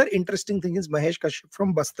the other interesting thing is Mahesh Kashyap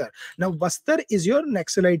from Bastar. Now Bastar is your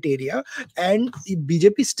Naxalite area, and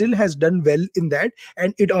BJP still has done well in that,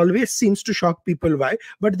 and it always seems to shock people why,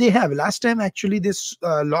 but they have. Last time actually this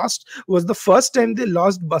lost was the first time they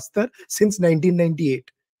lost Bastar since 1998.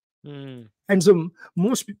 And so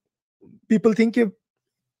most people think,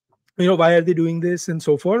 why are they doing this and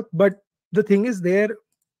so forth. But the thing is, there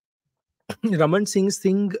Raman Singh's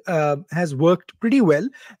thing has worked pretty well,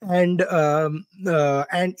 and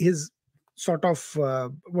his sort of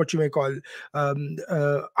what you may call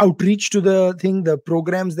outreach to the thing, the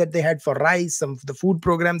programs that they had for rice, some of the food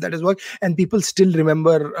program that has worked, and people still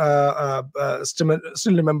remember that.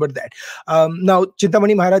 Now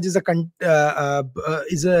Chintamani Maharaj is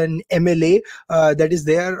an MLA that is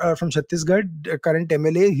there from Chhattisgarh, current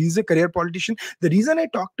MLA. He's a career politician. The reason I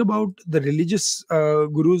talked about the religious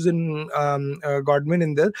gurus and godmen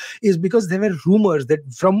in there is because there were rumors that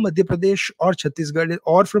from Madhya Pradesh or Chhattisgarh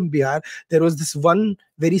or from Bihar, there was this one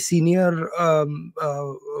very senior,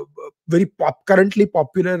 currently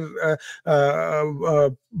popular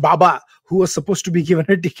Baba who was supposed to be given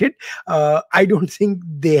a ticket. I don't think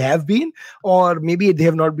they have been, or maybe they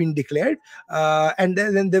have not been declared. And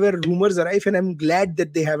then there were rumors arrive, and I'm glad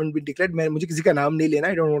that they haven't been declared. मुझे किसी का नाम नहीं लेना,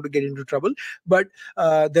 I don't want to get into trouble. But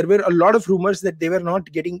there were a lot of rumors that they were not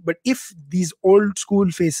getting. But if these old school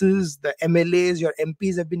faces, the MLAs, your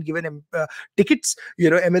MPs have been given tickets,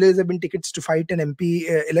 MLAs have been tickets to fight an MP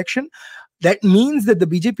election, that means that the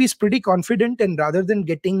BJP is pretty confident, and rather than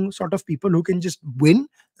getting sort of people who can just win,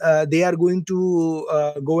 they are going to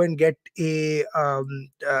go and get a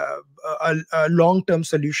long-term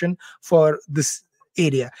solution for this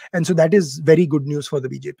area. And so that is very good news for the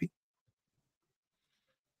BJP.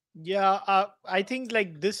 Yeah, I think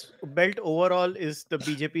like this belt overall is the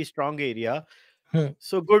BJP strong area.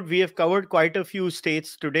 So good. We have covered quite a few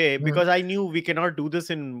states today Hmm. because I knew we cannot do this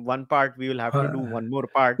in one part. We will have to do one more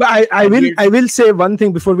part. But I And will we'll I will say one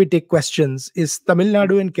thing before we take questions is Tamil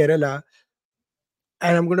Nadu and Kerala,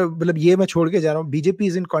 and I'm gonna मतलब ये मैं छोड़ के जा रहा हूँ. BJP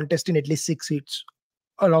is in contest in at least 6 seats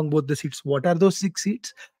along both the seats. What are those 6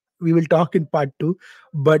 seats? We will talk in part 2.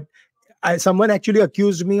 But someone actually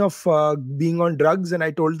accused me of being on drugs, and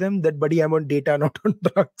I told them that, buddy, I'm on data, not on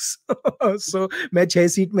drugs. So मैं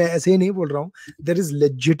 6 seat में ऐसे ही नहीं बोल रहा हूँ. There is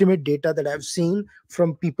legitimate data that I've seen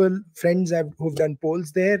from people, friends who've done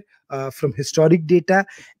polls there, from historic data,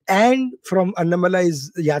 and from Annamala's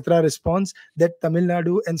Yatra response, that Tamil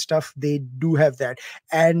Nadu and stuff, they do have that.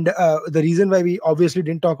 And the reason why we obviously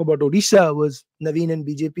didn't talk about Odisha was Naveen and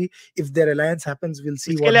BJP. If their alliance happens, we'll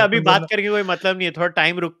see इसके what लिए अभी happens. बात करके कोई मतलब नहीं है. थोड़ा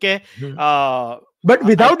टाइम रुक के. But I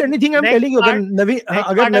without think anything, I'm next telling you, part, Naveen, next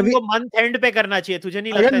अगर part Naveen, हमको month end पे करना चाहिए. तुझे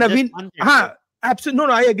नहीं अगर लगता है Naveen, just month end हाँ, पे? absolutely,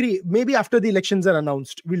 no, I agree. Maybe after the elections are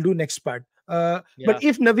announced, we'll do next part. Yeah. But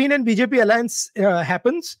if Naveen and BJP alliance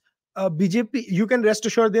happens, BJP, you can rest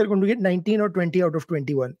assured they're going to get 19 or 20 out of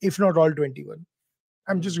 21, if not all 21.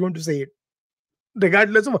 I'm just going to say it.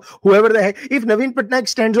 Regardless of whoever the heck, if Naveen Patnaik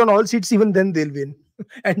stands on all seats, even then they'll win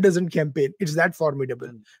and doesn't campaign. It's that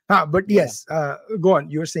formidable. But Yeah. yes, go on.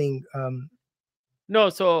 You're saying. No,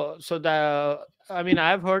 so I mean,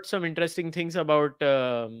 I've heard some interesting things about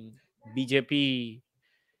BJP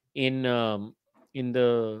in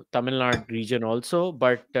the Tamil Nadu region also,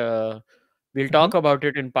 but we'll talk about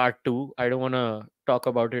it in part 2. I don't want to talk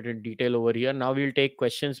about it in detail over here. Now we'll take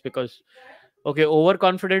questions because, okay,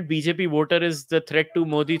 overconfident BJP voter is the threat to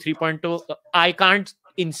Modi 3.0. I can't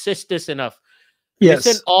insist this enough. Yes.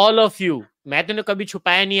 Listen, all of you, मैं तो कभी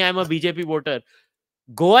छुपाया नहीं, I'm a BJP voter.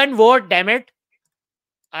 Go and vote, damn it.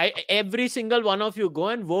 Every single one of you, go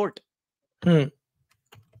and vote.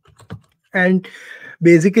 And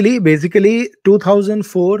basically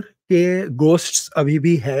 2004 के ghosts अभी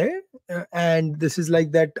भी है, and this is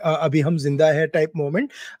like that अभी हम जिंदा है type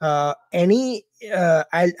moment. I'll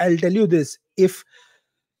tell you this, if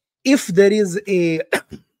there is a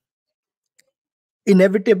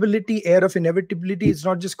air of inevitability, it's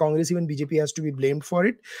not just Congress, even BJP has to be blamed for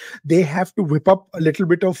it. They have to whip up a little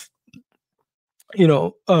bit of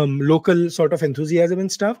local sort of enthusiasm and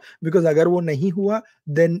stuff, because agar wo nahi hua,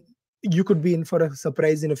 then you could be in for a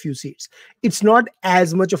surprise in a few seats. It's not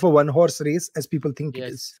as much of a one horse race as people think it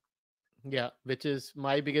is. Yeah, which is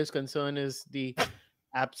my biggest concern, is the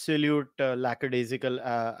absolute lackadaisical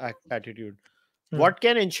attitude. What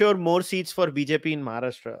can ensure more seats for BJP in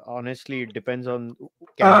Maharashtra? Honestly, it depends on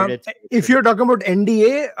candidates. If you're talking about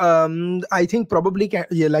NDA, I think probably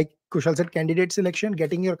like Kushal said, candidate selection,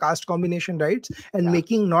 getting your caste combination rights, and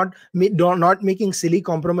making not making silly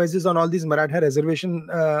compromises on all these Maratha reservation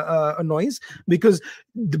noise, because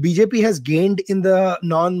the BJP has gained in the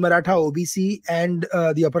non-Maratha OBC and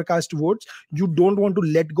the upper caste votes. You don't want to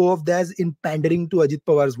let go of that in pandering to Ajit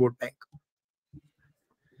Pawar's vote bank.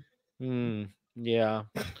 Yeah.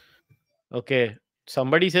 Okay.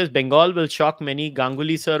 Somebody says Bengal will shock many.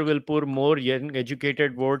 Ganguly sir will pour more young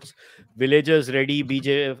educated votes. Villagers ready.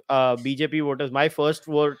 BJP voters. My first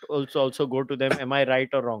vote also go to them. Am I right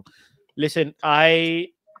or wrong? Listen,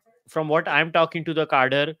 from what I'm talking to the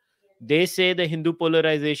cadre, they say the Hindu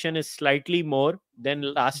polarization is slightly more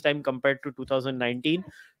than last time compared to 2019.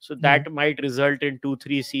 So that might result in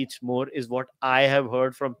 2-3 seats more, is what I have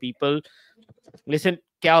heard from people. Listen,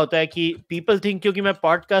 क्या होता है कि people think क्योंकि मैं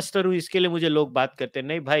podcaster हूँ इसके लिए मुझे लोग बात करते हैं.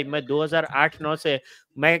 नहीं भाई, मैं 2008-9 से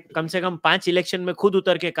मैं कम से कम 5 इलेक्शन में खुद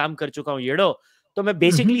उतर के काम कर चुका हूँ येड़ो. तो मैं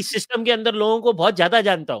बेसिकली सिस्टम के अंदर लोगों को बहुत ज्यादा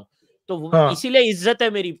जानता हूँ. तो इसीलिए इज्जत है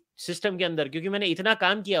मेरी सिस्टम के अंदर, क्योंकि मैंने इतना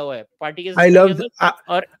काम किया हुआ है पार्टी के सिस्टम के अंदर.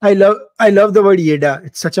 और I love the word yeda.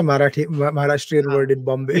 It's such a Maharashtrian word in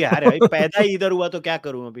Bombay. Bihar है भाई, पैदा ही इधर हुआ तो क्या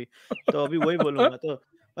करूं अभी. तो अभी वही बोलूंगा. तो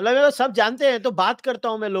मतलब सब जानते हैं, तो बात करता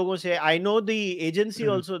हूं मैं लोगों से. I know the agency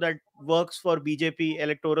also that works for BJP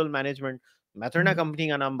electoral management. मैं थोड़ा ना कंपनी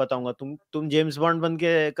का नाम बताऊंगा. तुम जेम्स बॉन्ड बन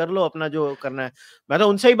के कर लो अपना जो करना है. मैं तो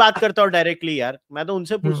उनसे ही बात करता हूँ डायरेक्टली यार. मैं तो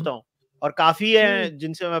उनसे पूछता हूँ, और काफी है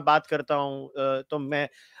जिनसे मैं बात करता हूँ. तो मैं,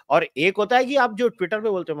 और एक होता है कि आप जो ट्विटर पे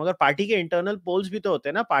बोलते हो, मगर पार्टी के इंटरनल पोल्स भी तो होते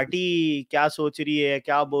हैं ना. पार्टी क्या सोच रही है,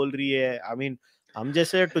 क्या बोल रही है. आई मीन, हम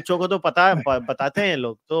जैसे टुच्चों को तो बताते हैं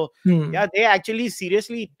लोग. तो या they actually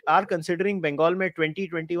seriously are considering Bengal में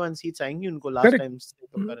 20-21 सीट्स आएंगी उनको last time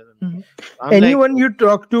comparison. Anyone you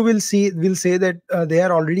talk to will say that they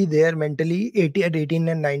are already there mentally 80 at 18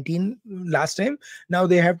 and 19 last time. Now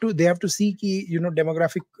they have to see ki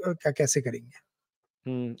demographic क्या कैसे करेंगे.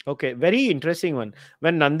 Okay, very interesting one.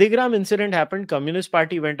 When Nandigram incident happened, Communist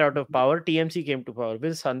Party went out of power, TMC came to power.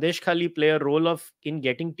 Will Sandesh Khali play a role in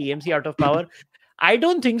getting TMC out of power? I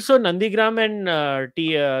don't think so. Nandigram and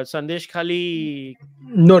Sandesh Khali.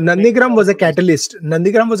 No, Nandigram was a catalyst.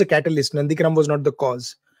 Nandigram was not the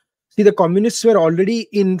cause. See, the communists were already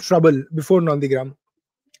in trouble before Nandigram.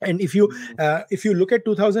 And if you look at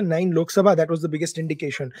 2009 Lok Sabha, that was the biggest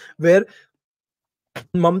indication, where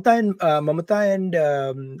Mamata and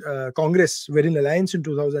Congress were in alliance in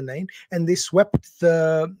 2009, and they swept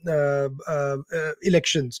the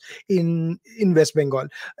elections in West Bengal,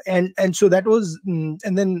 and so that was, and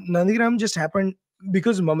then Nandigram just happened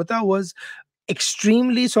because Mamata was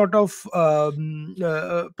extremely sort of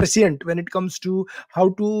prescient when it comes to how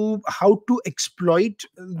to exploit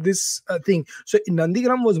this thing. So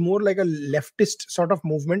Nandigram was more like a leftist sort of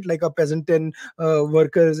movement, like a peasant and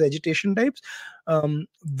workers agitation types,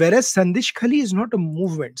 whereas Sandesh Khali is not a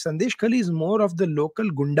movement. Sandesh Khali is more of the local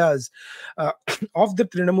gundas of the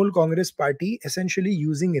Trinamool Congress party, essentially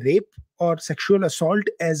using rape or sexual assault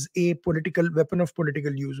as a political weapon of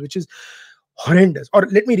political use, which is horrendous. Or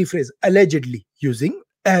let me rephrase, allegedly using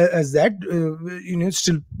as that,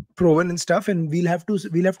 still proven and stuff, and we'll have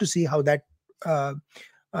to see how that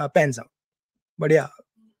pans out. But yeah.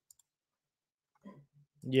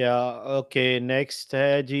 Okay, next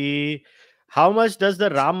hai ji. How much does the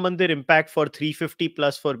Ram Mandir impact for 350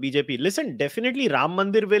 plus for BJP? Listen, definitely Ram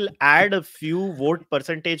Mandir will add a few vote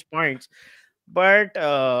percentage points, but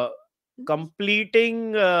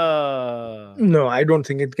completing no, I don't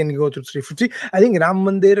think it can go to 350. I think Ram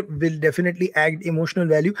Mandir will definitely add emotional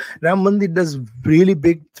value. Ram Mandir does really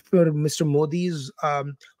big for Mr. Modi's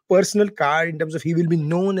personal card, in terms of he will be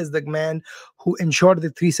known as the man who ensured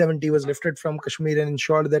that 370 was lifted from Kashmir and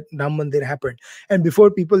ensured that Ram Mandir happened. And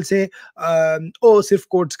before people say, oh, sirf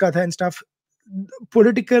courts ka tha and stuff,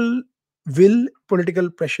 political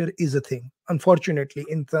pressure is a thing, unfortunately,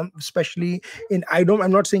 in some, especially in,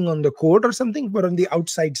 I'm not saying on the court or something, but on the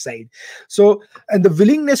outside side. So, and the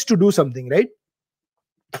willingness to do something, right?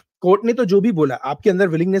 Court ने तो जो भी बोला, आपके अंदर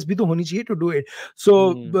willingness भी तो होनी चाहिए टू डू इट. सो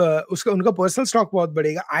उसका उनका पर्सनल स्टॉक बहुत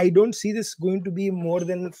बढ़ेगा. I don't see this going to be more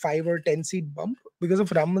than 5 or 10 seat bump because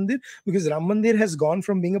of Ram Mandir, because Ram Mandir has gone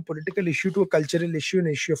from being a political issue to a cultural issue, an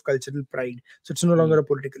issue of cultural pride. So it's no longer a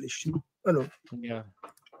political issue. Hello. Yeah.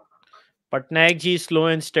 Patnaik ji slow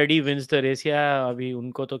and steady wins the race. Yeah, अभी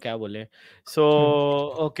उनको तो क्या बोले. So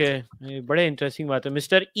okay, बड़े interesting बात है.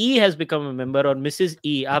 Mr. E has become a member, or Mrs.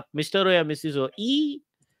 E. आप Mr. हो या Mrs. हो? E.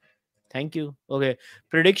 Thank you. Okay.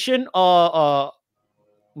 Prediction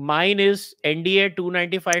mine is NDA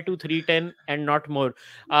 295 to 310 and not more.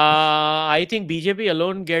 I think BJP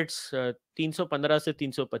alone gets 315 से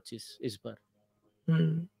 325 इस बार.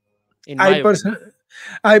 In my opinion.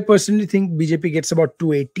 I personally think BJP gets about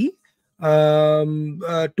 280.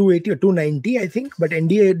 280 or 290, I think, but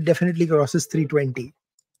NDA definitely crosses 320.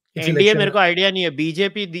 NDA मेरे को idea नहीं है.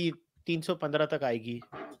 BJP 315 तक आएगी.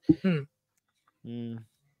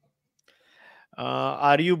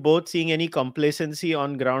 Are you both seeing any complacency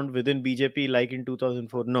on ground within BJP like in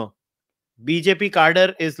 2004? No. BJP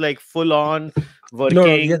cadre is like full on working. No,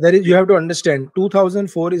 yeah, you have to understand,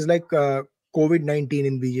 2004 is like COVID-19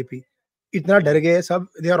 in BJP. इतना डर गए सब.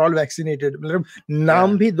 They are all vaccinated. मतलब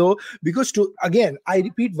नाम भी दो, because to again I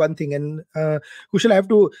repeat one thing, and Kushal, I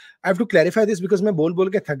have to clarify this because मैं बोल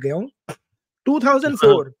के थक गया हूँ.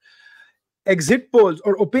 2004 exit polls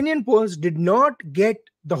or opinion polls did not get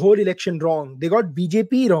the whole election wrong. They got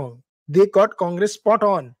BJP wrong. They got Congress spot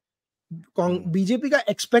on. BJP का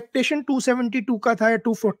expectation 272 का था या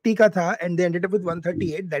 240 का था, and they ended up with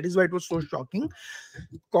 138. That is why it was so shocking.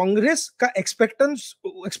 Congress का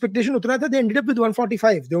expectation उतना था, they ended up with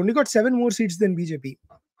 145. They only got 7 more seats than BJP.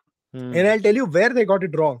 And I'll tell you where they got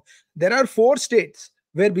it wrong. There are 4 states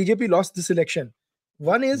where BJP lost this election.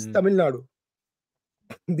 One is Tamil Nadu.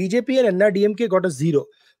 BJP and Anna DMK got a 0.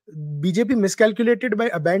 BJP miscalculated by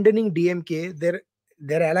abandoning DMK,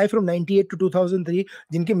 their ally from 98 to 2003,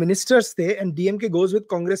 jinke ministers the, and DMK goes with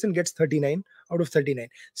Congress and gets 39 out of 39.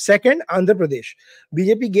 Second, Andhra Pradesh.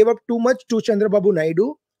 BJP gave up too much to Chandrababu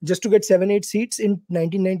Naidu just to get 7-8 seats in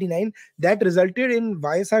 1999. That resulted in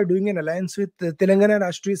YSR doing an alliance with Telangana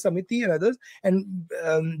Rashtriya Samiti and others, and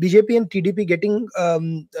BJP and TDP getting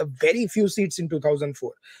very few seats in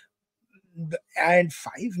 2004. And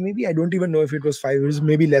 5, maybe, I don't even know if it was 5, it was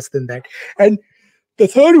maybe less than that. And the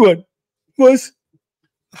third one was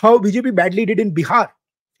how BJP badly did in Bihar.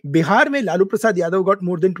 Bihar mein Lalu Prasad Yadav got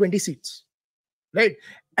more than 20 seats, right?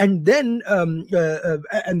 And then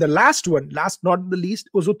and the last one, last not the least,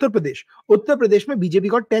 was Uttar Pradesh. Uttar Pradesh mein BJP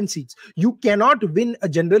got 10 seats. You cannot win a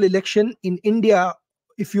general election in India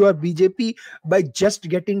if you are BJP by just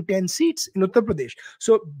getting 10 seats in Uttar Pradesh.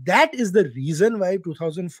 So that is the reason why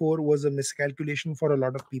 2004 was a miscalculation for a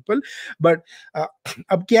lot of people. But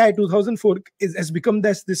ab kya hai, 2004 has become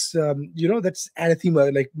this that's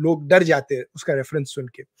anathema, like log dar jate hain uska reference sun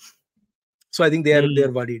ke. So I think they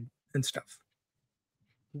are worried and stuff.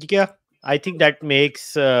 Yeah, I think that makes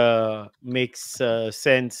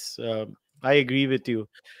sense. I agree with you.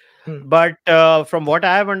 But from what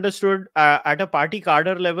I have understood, at a party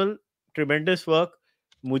cadre level, tremendous work.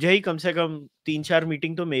 मुझे ही कम से कम 3-4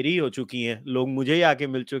 meeting तो मेरी ही हो चुकी हैं. लोग मुझे ही आके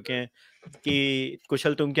मिल चुके हैं कि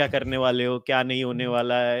कुशल तुम क्या करने वाले हो, क्या नहीं होने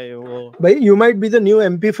वाला है वो. भाई you might be the new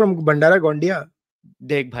MP from Bandara Gondia.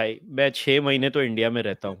 देख भाई, मैं 6 महीने तो इंडिया में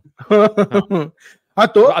रहता हूँ. हाँ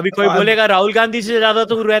तो अभी कोई बोलेगा राहुल गांधी से ज्यादा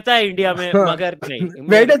तो रहता है इंडिया में, मगर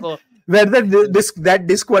नहीं. Where that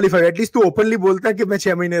disqualified, at least तू openly बोलता है कि मैं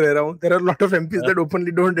 6 महीने रह रहा हूँ. There are a lot of MPs that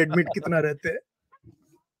openly don't admit कितना रहते हैं.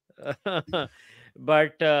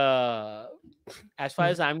 But as far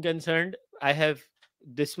as I'm concerned, I have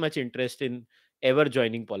this much interest in ever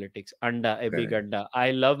joining politics. Anda, a big anda.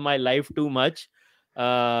 I love my life too much.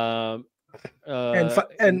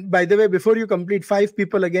 And by the way, before you complete, 5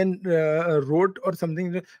 people again wrote or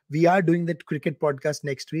something. We are doing that cricket podcast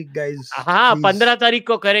next week, guys. हाँ, 15 तारीख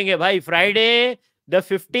को करेंगे भाई. Friday the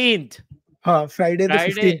 15th. हाँ, Friday the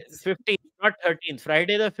 15th. Not 13th.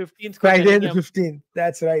 Friday the 15th. Friday the 15th.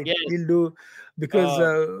 That's right. Yes. We'll do, because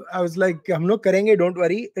I was like, हम लोग करेंगे, don't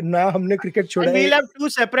worry. ना हमने cricket छोड़ा है. We'll have 2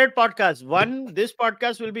 separate podcasts. One, this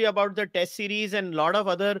podcast will be about the test series and a lot of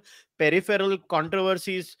other peripheral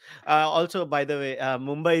controversies. Also, by the way,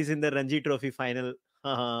 Mumbai is in the Ranji Trophy final.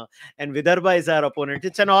 And Vidarbha is our opponent.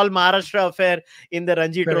 It's an all Maharashtra affair in the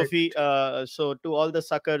Ranji Trophy. So to all the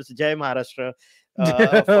suckers, Jai Maharashtra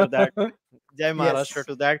for that. Jai Maharashtra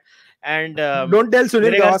to that. And don't tell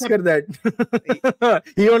Sunil Gavaskar that.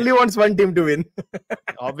 He only wants one team to win.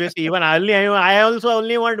 Obviously, even I also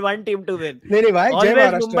only want one team to win. Always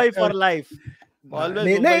Mumbai for life.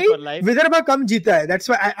 Always Mumbai for life. Vidarbha कम जीता है. That's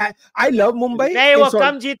why I love Mumbai. नहीं, वो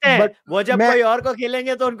कम जीते हैं. वो जब कोई और को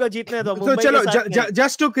खेलेंगे तो उनको जीतने दो. So चलो,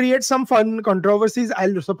 just to create some fun controversies,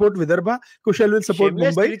 I'll support Vidarbha. Kushal will support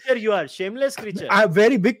Shameless Mumbai. Creature, you are shameless creature. A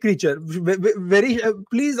very big creature. Very.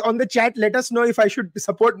 Please on the chat let us know if I should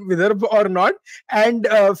support Vidarbha or not. And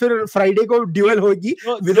फिर Friday को duel होगी.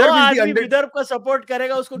 जो आदमी विदर्भ को support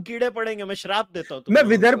करेगा उसको कीड़े पड़ेंगे. मैं श्राप देता हूँ. मैं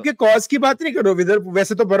विदर्भ के cause की बात नहीं कर रहा हूँ. विदर्भ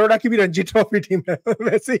वैसे तो बड़ौदा की भी रणजी ट्रॉफी टीम है.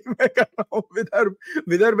 वैसे ही मैं कर रहा हूँ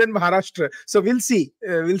Vidarbha and Maharashtra. So we'll see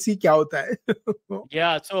क्या होता है.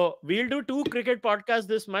 Yeah, so we'll do 2 cricket podcasts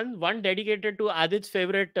this month. One dedicated to Adit's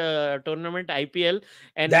favorite tournament, IPL.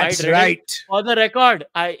 And that's right. For the record,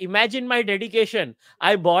 I imagine my dedication.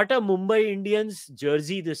 I bought a Mumbai Indians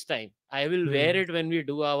jersey this time. I will wear it when we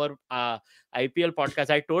do our IPL podcast.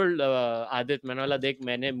 I told Adit, मैंने बोला देख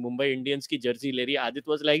मैंने Mumbai Indians की Jersey ले रही है. Adit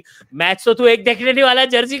was like, match तो तू एक देखने नहीं वाला,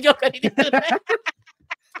 जर्सी क्यों खरीदी?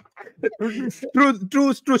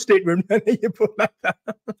 True statement. मैंने ये बोला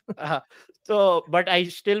था. So, but I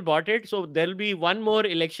still bought it. So there'll be one more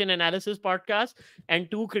election analysis podcast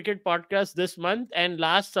and 2 cricket podcasts this month. And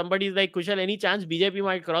last, somebody's like, Kushal, any chance BJP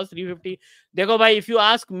might cross 350? देखो भाई, if you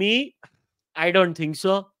ask me, I don't think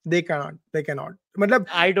so. They cannot. मतलब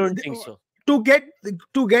I don't think so. To get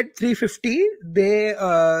 350,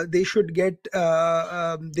 they should get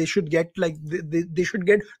they should get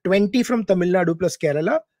 20 from Tamil Nadu plus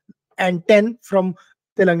Kerala and 10 from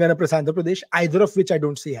Telangana plus Andhra Pradesh, either of which I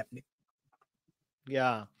don't see happening.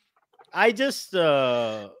 Yeah, I just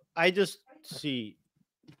see.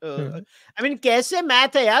 I mean, कैसे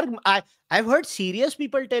math है यार? I've heard serious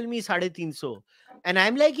people tell me 350, and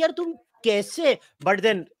I'm like, यार तुम कैसे? But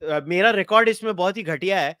then मेरा record इसमें बहुत ही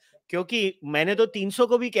घटिया है, क्योंकि मैंने तो 300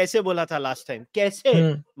 को भी कैसे बोला था last time.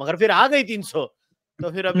 कैसे? मगर फिर आ गई 300.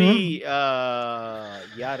 तो फिर अभी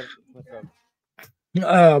यार मतलब.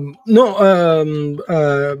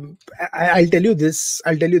 I'll tell you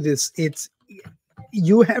this. It's,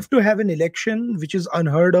 you have to have an election which is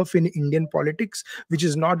unheard of in Indian politics, which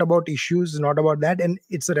is not about issues, not about that, and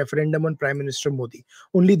it's a referendum on Prime Minister Modi.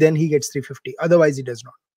 Only then he gets 350. Otherwise, he does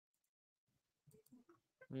not.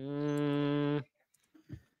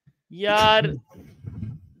 यार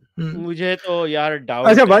मुझे तो यार doubt.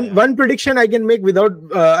 अच्छा, one prediction I can make without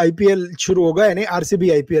IPL शुरू होगा, यानी RCB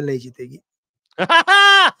IPL नहीं जीतेगी.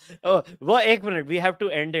 वो एक minute, we have to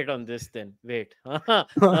end it on this then. Wait.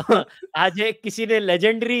 आज एक किसी ने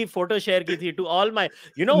legendary photo share की थी to all my.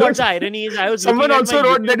 You know what the irony is? I was. Someone also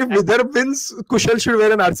wrote that if Vidarbha wins, Kushal should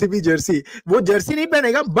wear an RCB jersey. वो jersey नहीं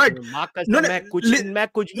पहनेगा, but मैं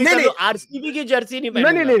कुछ भी करूँ, RCB की jersey नहीं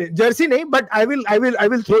पहनूंगा. नहीं, jersey नहीं. But I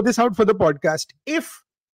will throw this out for the podcast. If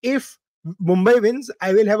if Mumbai wins,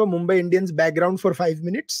 I will have a Mumbai Indians background for 5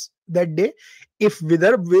 minutes that day. If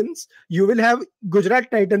Vidarbh wins, you will have Gujarat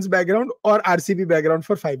Titans background or RCB background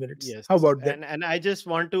for 5 minutes. Yes. How about that? And I just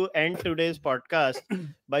want to end today's podcast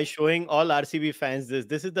by showing all RCB fans this.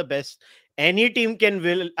 This is the best. Any team can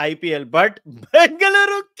win IPL, but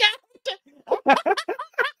Bengaluru can't.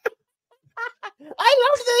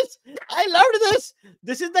 I loved this.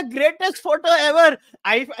 This is the greatest photo ever.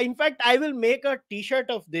 In fact, I will make a T-shirt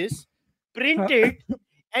of this, print it,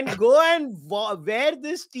 and go and wear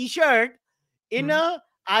this T-shirt in a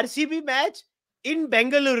RCB match in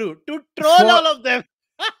Bengaluru to troll all of them.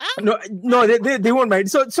 No, they won't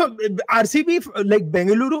mind. So RCB, like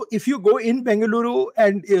Bengaluru, if you go in Bengaluru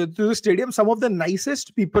and to the stadium, some of the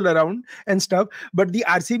nicest people around and stuff, but the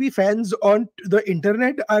RCB fans on the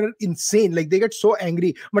internet are insane. Like they get so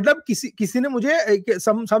angry. मतलब किसी ने मुझे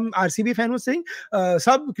some RCB fan was saying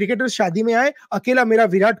सब cricketers शादी में आए, अकेला मेरा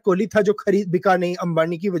विराट कोहली था जो खरीद बिका नहीं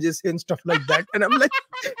अंबानी की वजह से and stuff like that. And I'm like,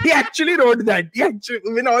 he actually wrote that. He actually,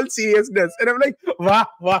 in all seriousness. And I'm like, wow.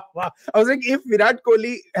 I was like, if Virat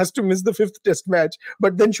Kohli has to miss the 5th test match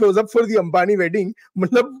but then shows up for the Ambani wedding,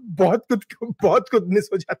 मतलब बहुत कुछ miss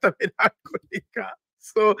हो जाता विराट कोहली का.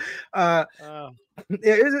 So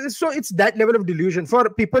so it's that level of delusion. For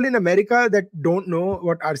people in America that don't know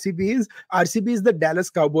what RCB is the Dallas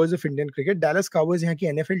Cowboys of Indian cricket. Dallas Cowboys यहाँ की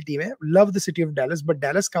NFL team है. Love the city of Dallas, but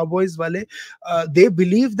Dallas Cowboys वाले they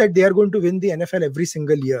believe that they are going to win the NFL every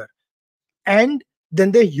single year, and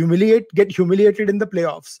then they get humiliated in the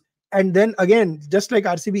playoffs. And then again, just like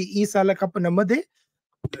RCB, is sala cup number they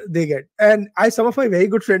get. And some of my very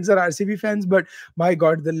good friends are RCB fans, but my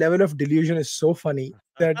God, the level of delusion is so funny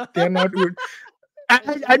that they're not good.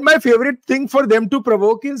 And my favorite thing for them to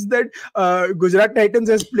provoke is that Gujarat Titans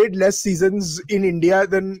has played less seasons in India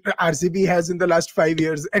than RCB has in the last 5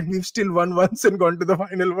 years, and we've still won once and gone to the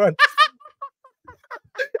final once.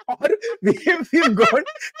 Or we've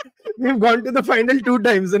gone to the final 2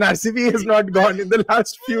 times, and RCB has not gone in the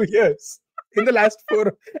last few years. In the last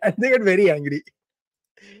 4, and they get very angry.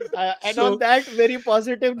 And on that very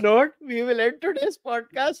positive note, we will end today's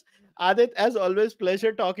podcast. Adit, as always,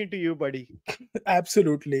 pleasure talking to you, buddy.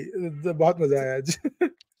 Absolutely. बहुत मजा आया आज.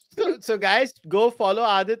 So guys, go follow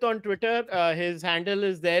Adit on Twitter. His handle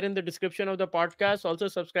is there in the description of the podcast. Also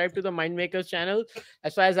subscribe to the Mindmakers channel.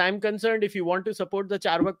 As far as I'm concerned, if you want to support the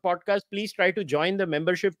Cārvāka podcast, please try to join the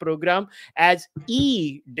membership program as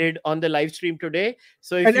E did on the live stream today.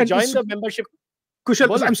 So if you join the membership...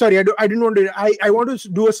 Kushal, I'm sorry, I didn't want to. I want to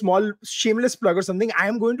do a small shameless plug or something. I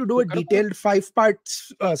am going to do a detailed 5-part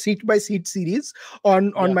seat by seat series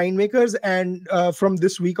on Mindmakers, and from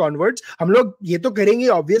this week onwards, हम लोग ये तो करेंगे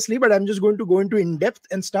obviously, but I'm just going to go into in depth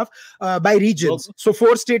and stuff by regions. So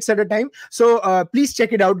 4 states at a time. So please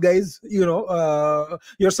check it out, guys. You know,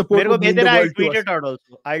 your support will mean the world to us. I'll tweet it out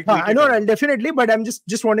also. I know, I'll definitely, but I'm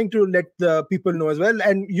just wanting to let the people know as well.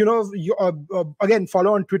 And you know, you again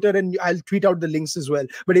follow on Twitter, and I'll tweet out the links as well,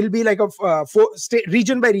 but it'll be like a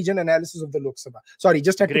region by region analysis of the Lok Sabha. Sorry,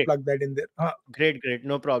 just had to plug that in there. Great,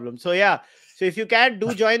 no problem. So so if you can,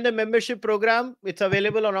 do join the membership program. It's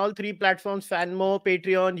available on all 3 platforms: Fanmo,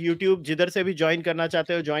 Patreon, YouTube. Jidhar se bhi join karna chahte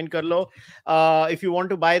ho, join kar lo. If you want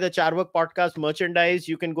to buy the Cārvāka podcast merchandise,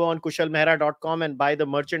 you can go on kushalmehra.com and buy the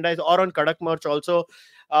merchandise, or on Kadak Merch also.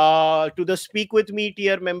 To the Speak With Me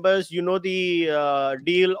tier members, you know the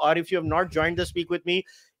deal. Or if you have not joined the Speak With Me,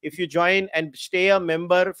 if you join and stay a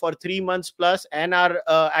member for 3 months plus and are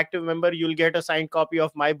active member, you'll get a signed copy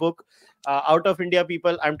of my book. Out of India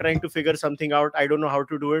people, I'm trying to figure something out. I don't know how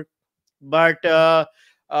to do it. But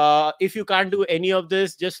if you can't do any of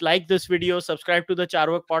this, just like this video, subscribe to the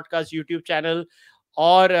Cārvāka podcast YouTube channel,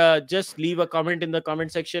 or just leave a comment in the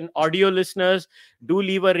comment section. Audio listeners, do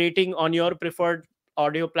leave a rating on your preferred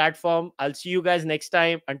audio platform. I'll see you guys next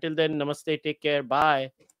time. Until then, namaste, take care,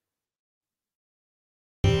 bye.